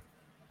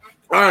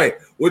 All right.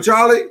 Well,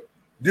 Charlie,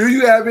 Do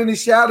you have any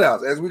shout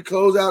outs as we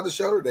close out the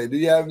show today? Do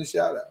you have any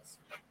shout outs?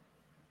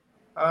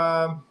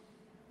 I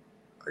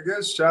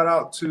guess shout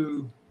out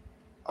to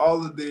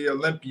all of the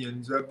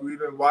Olympians. We've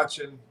been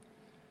watching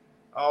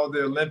all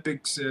the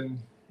Olympics and,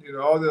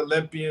 all the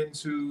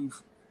Olympians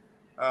who've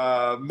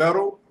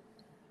medaled.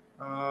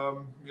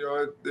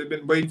 They've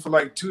been waiting for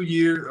like 2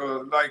 years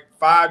or like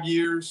 5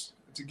 years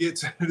to get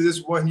to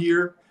this 1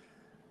 year.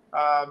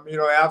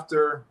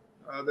 After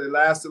the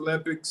last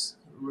Olympics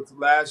with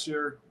last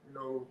year,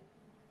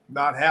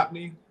 not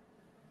happening.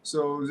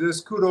 So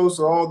just kudos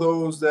to all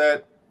those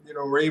that,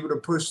 were able to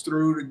push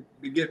through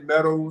to get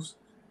medals,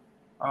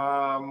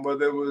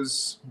 whether it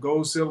was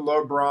gold, silver,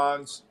 or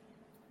bronze.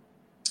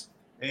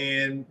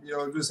 And,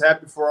 just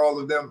happy for all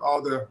of them,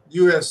 all the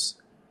U.S.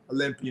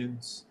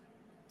 Olympians.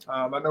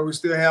 I know we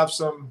still have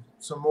some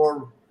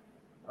more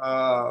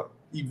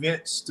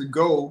events to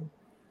go,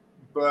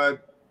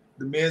 but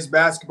the men's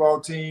basketball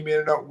team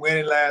ended up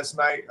winning last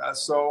night. I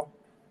saw.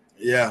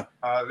 Yeah.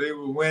 They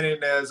were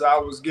winning as I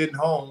was getting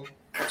home.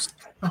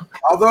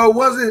 Although it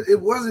wasn't.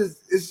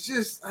 It's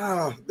just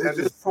at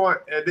this point,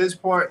 a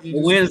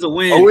win is a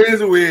win. A win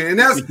is a win,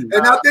 and I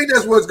think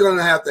that's what's going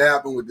to have to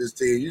happen with this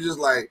team. You just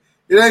like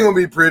it ain't going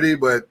to be pretty,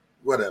 but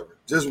whatever.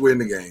 Just win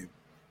the game.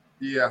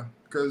 Yeah,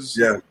 because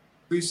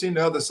we've seen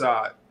the other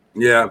side.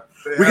 Yeah,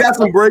 we got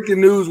some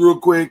breaking news real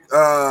quick.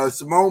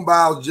 Simone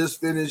Biles just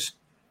finished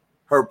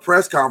her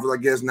press conference.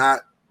 I guess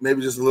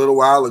maybe just a little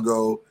while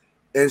ago,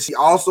 and she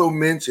also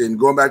mentioned,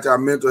 going back to our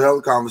mental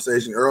health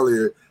conversation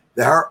earlier,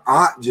 that her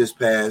aunt just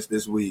passed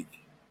this week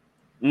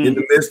in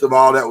the midst of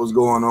all that was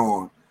going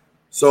on.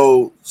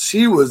 So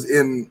she was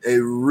in a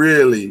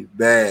really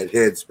bad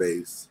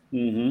headspace.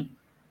 Mm-hmm.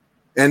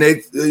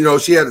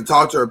 And she had to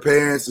talk to her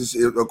parents.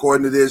 And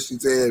according to this, she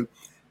said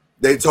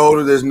they told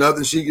her there's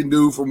nothing she can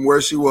do from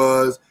where she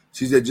was.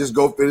 She said, just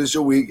go finish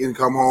your week and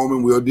come home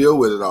and we'll deal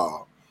with it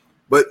all.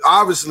 But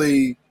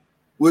obviously,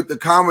 with the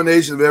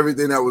combination of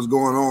everything that was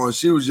going on,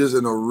 she was just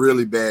in a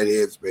really bad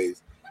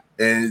headspace.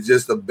 And it's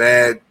just a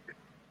bad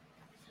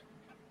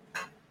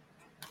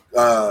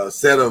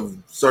set of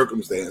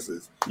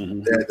circumstances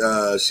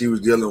that she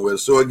was dealing with.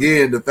 So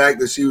again, the fact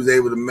that she was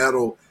able to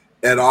medal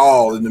at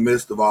all in the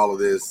midst of all of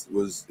this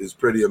is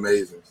pretty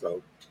amazing.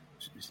 So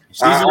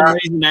she's an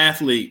amazing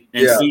athlete,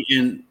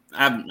 and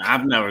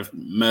I've never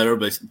met her,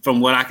 but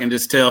from what I can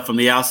just tell from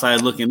the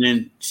outside looking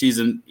in, she's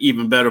an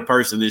even better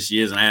person than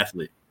she is an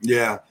athlete.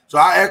 Yeah. So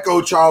I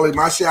echo Charlie.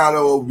 My shout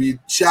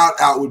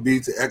out would be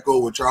to echo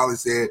what Charlie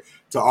said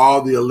to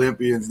all the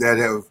Olympians that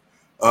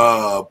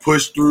have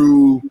pushed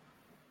through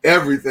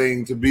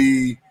everything to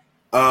be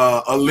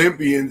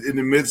Olympians in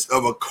the midst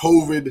of a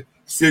COVID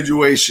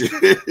situation.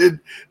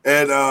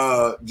 And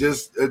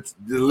the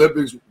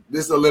Olympics,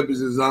 this Olympics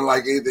is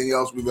unlike anything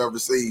else we've ever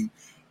seen.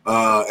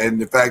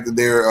 And the fact that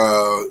they're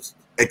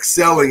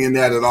excelling in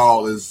that at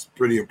all is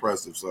pretty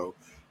impressive. So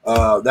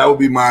that would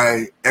be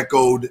my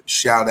echoed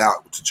shout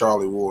out to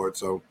Charlie Ward.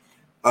 So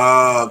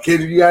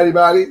Kenny, you got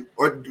anybody?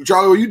 Or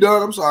Charlie, were you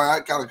done? I'm sorry, I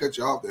kind of cut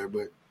you off there,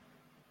 but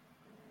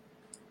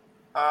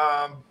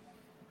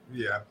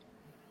yeah.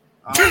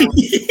 I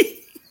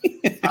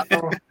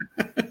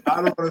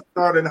don't want to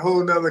start a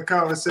whole nother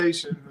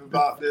conversation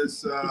about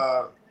this.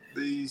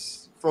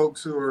 These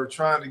folks who are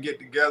trying to get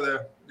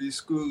together, these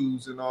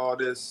schools and all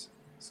this.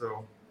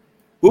 So,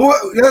 well,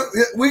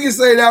 we can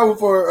say that one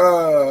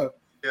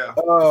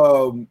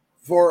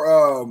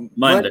for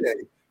Monday,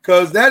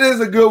 because that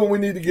is a good one we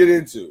need to get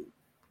into.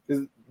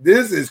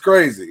 This is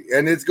crazy,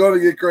 and it's going to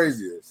get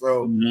crazier.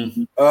 So,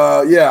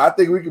 I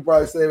think we could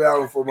probably save that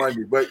one for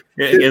Monday. But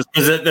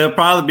there'll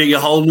probably be a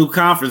whole new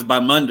conference by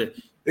Monday.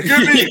 It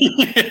could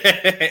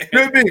be.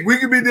 Could be. We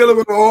could be dealing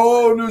with a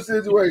whole new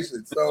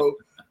situation. So,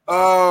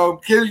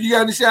 Ken, you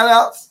got any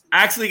shout-outs?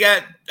 I actually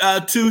got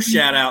two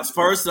shout-outs.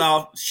 First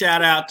off,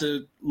 shout out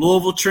to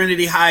Louisville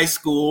Trinity High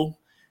School.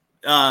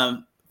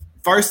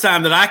 First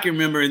time that I can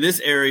remember in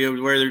this area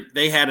where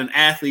they had an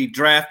athlete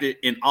drafted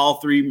in all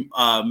three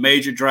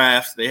major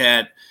drafts. They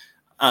had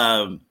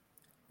former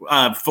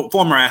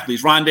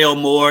athletes.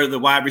 Rondale Moore, the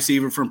wide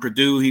receiver from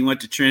Purdue, he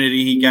went to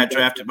Trinity. He got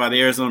drafted by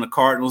the Arizona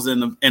Cardinals in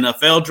the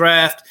NFL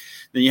draft.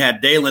 Then you had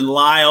Dalen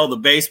Lyle, the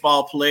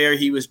baseball player.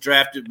 He was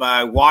drafted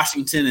by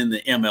Washington in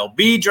the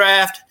MLB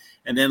draft.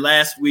 And then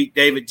last week,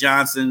 David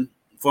Johnson,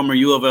 former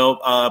U of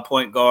L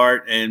point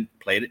guard and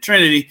played at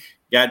Trinity,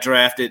 got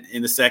drafted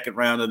in the second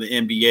round of the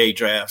NBA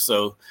draft.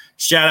 So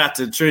shout out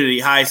to Trinity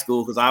High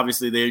School, because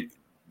obviously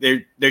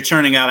they're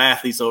churning out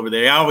athletes over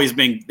there.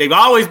 They've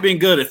always been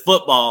good at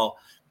football,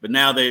 but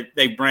now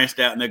they've branched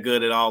out and they're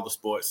good at all the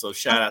sports. So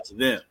shout out to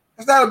them.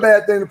 It's not a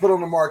bad thing to put on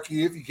the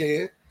marquee if you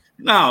can.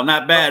 No,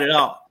 not bad at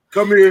all.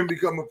 Come here and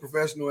become a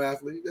professional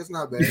athlete. That's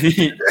not bad.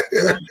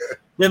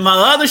 Then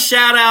my other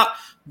shout out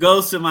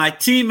goes to my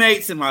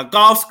teammates in my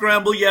golf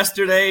scramble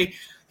yesterday.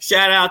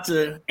 Shout out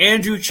to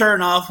Andrew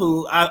Chernoff,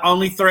 who I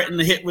only threatened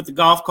to hit with the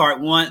golf cart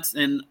once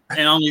and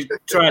only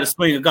tried to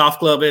swing a golf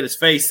club at his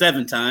face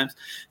 7 times.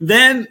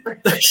 Then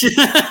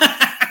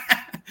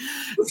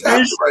What's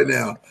happening right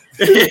now?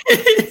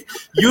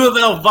 U of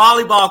L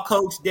volleyball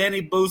coach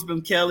Danny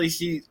Boozman Kelly.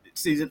 She's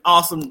an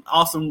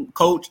awesome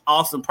coach,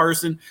 awesome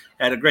person.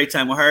 Had a great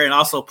time with her, and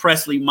also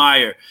Presley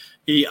Meyer.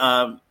 He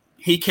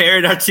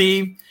carried our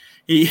team.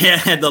 He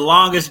had the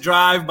longest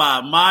drive by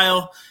a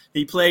mile.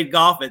 He played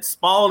golf at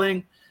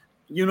Spalding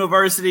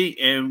University,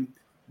 and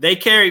they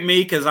carried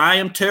me because I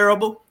am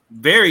terrible,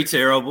 very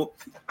terrible.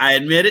 I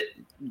admit it.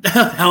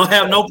 I don't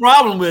have no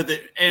problem with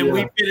it. And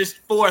we finished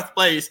fourth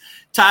place,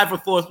 tied for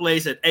fourth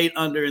place at 8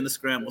 under in the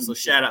scramble. So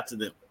shout out to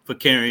them for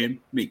carrying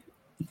me.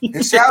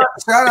 And shout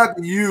out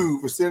to you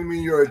for sending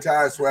me your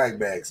entire swag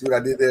bag. See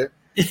what I did there?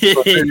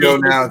 Video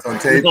now, it's on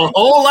tape. There's a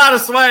whole lot of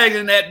swag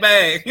in that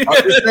bag. I'm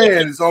just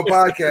saying, it's on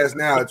podcast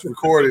now. It's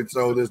recorded,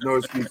 so there's no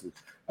excuses.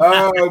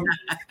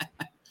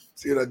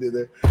 See what I did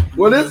there?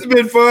 Well, this has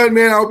been fun,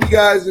 man. I hope you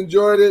guys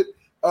enjoyed it.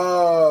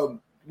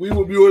 We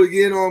will be on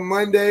again on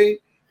Monday.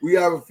 We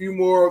have a few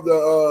more of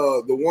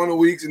the one a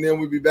weeks, and then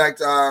we'll be back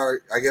to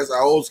our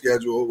old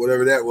schedule,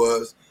 whatever that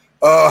was,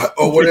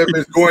 or whatever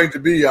it's going to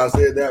be. I'll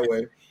say it that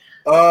way.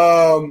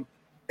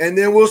 And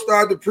then we'll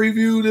start to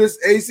preview this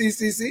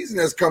ACC season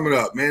that's coming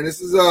up, man.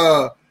 This is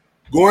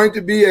going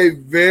to be a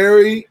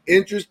very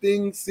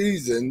interesting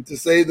season, to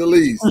say the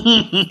least.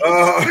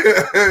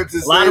 A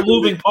lot of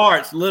moving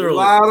parts, literally. A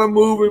lot of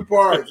moving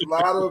parts, a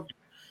lot of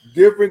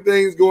different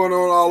things going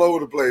on all over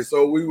the place.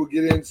 So we will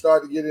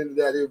start to get into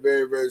that here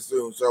very, very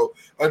soon. So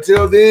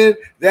until then,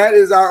 that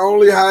is our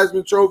only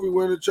Heisman Trophy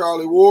winner,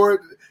 Charlie Ward.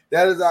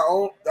 That is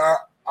our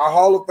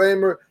Hall of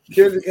Famer,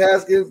 Kendrick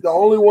Haskins, the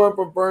only one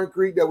from Fern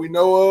Creek that we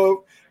know of.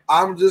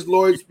 I'm just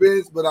Lloyd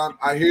Spence, but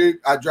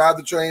I drive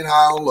the train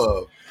high on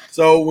love.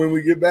 So when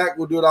we get back,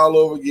 we'll do it all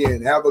over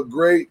again. Have a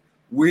great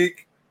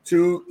week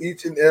to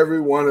each and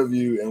every one of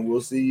you, and we'll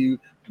see you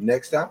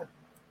next time.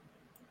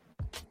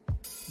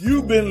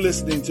 You've been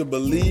listening to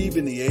Believe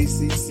in the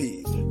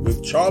ACC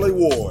with Charlie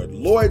Ward,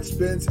 Lloyd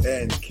Spence,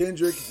 and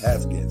Kendrick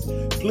Haskins.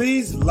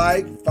 Please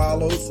like,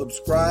 follow,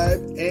 subscribe,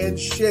 and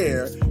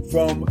share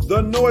from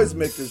the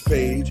Noisemakers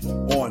page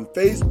on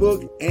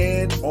Facebook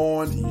and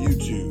on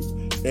YouTube.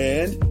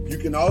 And you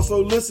can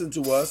also listen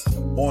to us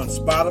on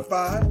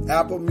Spotify,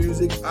 Apple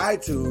Music,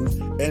 iTunes,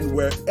 and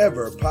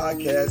wherever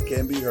podcasts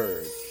can be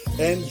heard.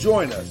 And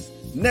join us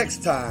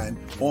next time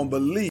on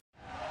Believe.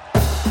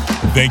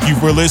 Thank you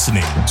for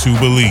listening to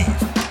Believe.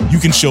 You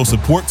can show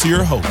support to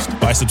your host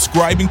by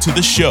subscribing to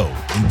the show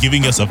and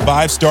giving us a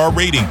 5-star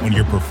rating on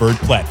your preferred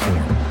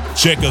platform.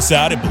 Check us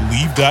out at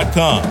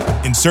Believe.com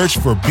and search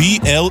for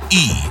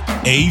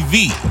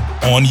BLEAV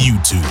on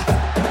YouTube.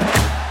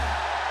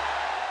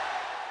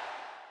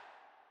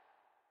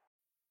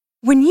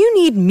 When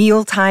you need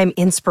mealtime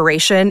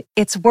inspiration,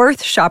 it's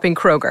worth shopping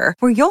Kroger,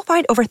 where you'll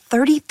find over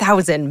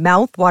 30,000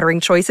 mouth-watering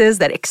choices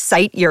that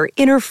excite your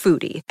inner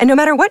foodie. And no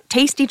matter what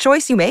tasty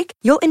choice you make,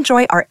 you'll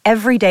enjoy our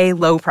everyday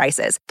low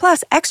prices,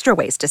 plus extra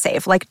ways to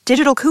save, like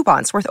digital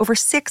coupons worth over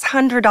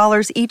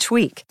 $600 each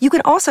week. You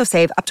can also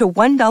save up to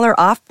 $1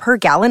 off per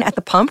gallon at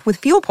the pump with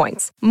fuel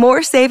points.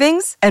 More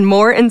savings and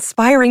more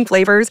inspiring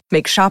flavors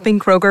make shopping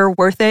Kroger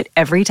worth it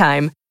every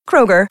time.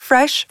 Kroger,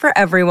 fresh for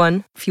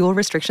everyone. Fuel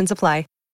restrictions apply.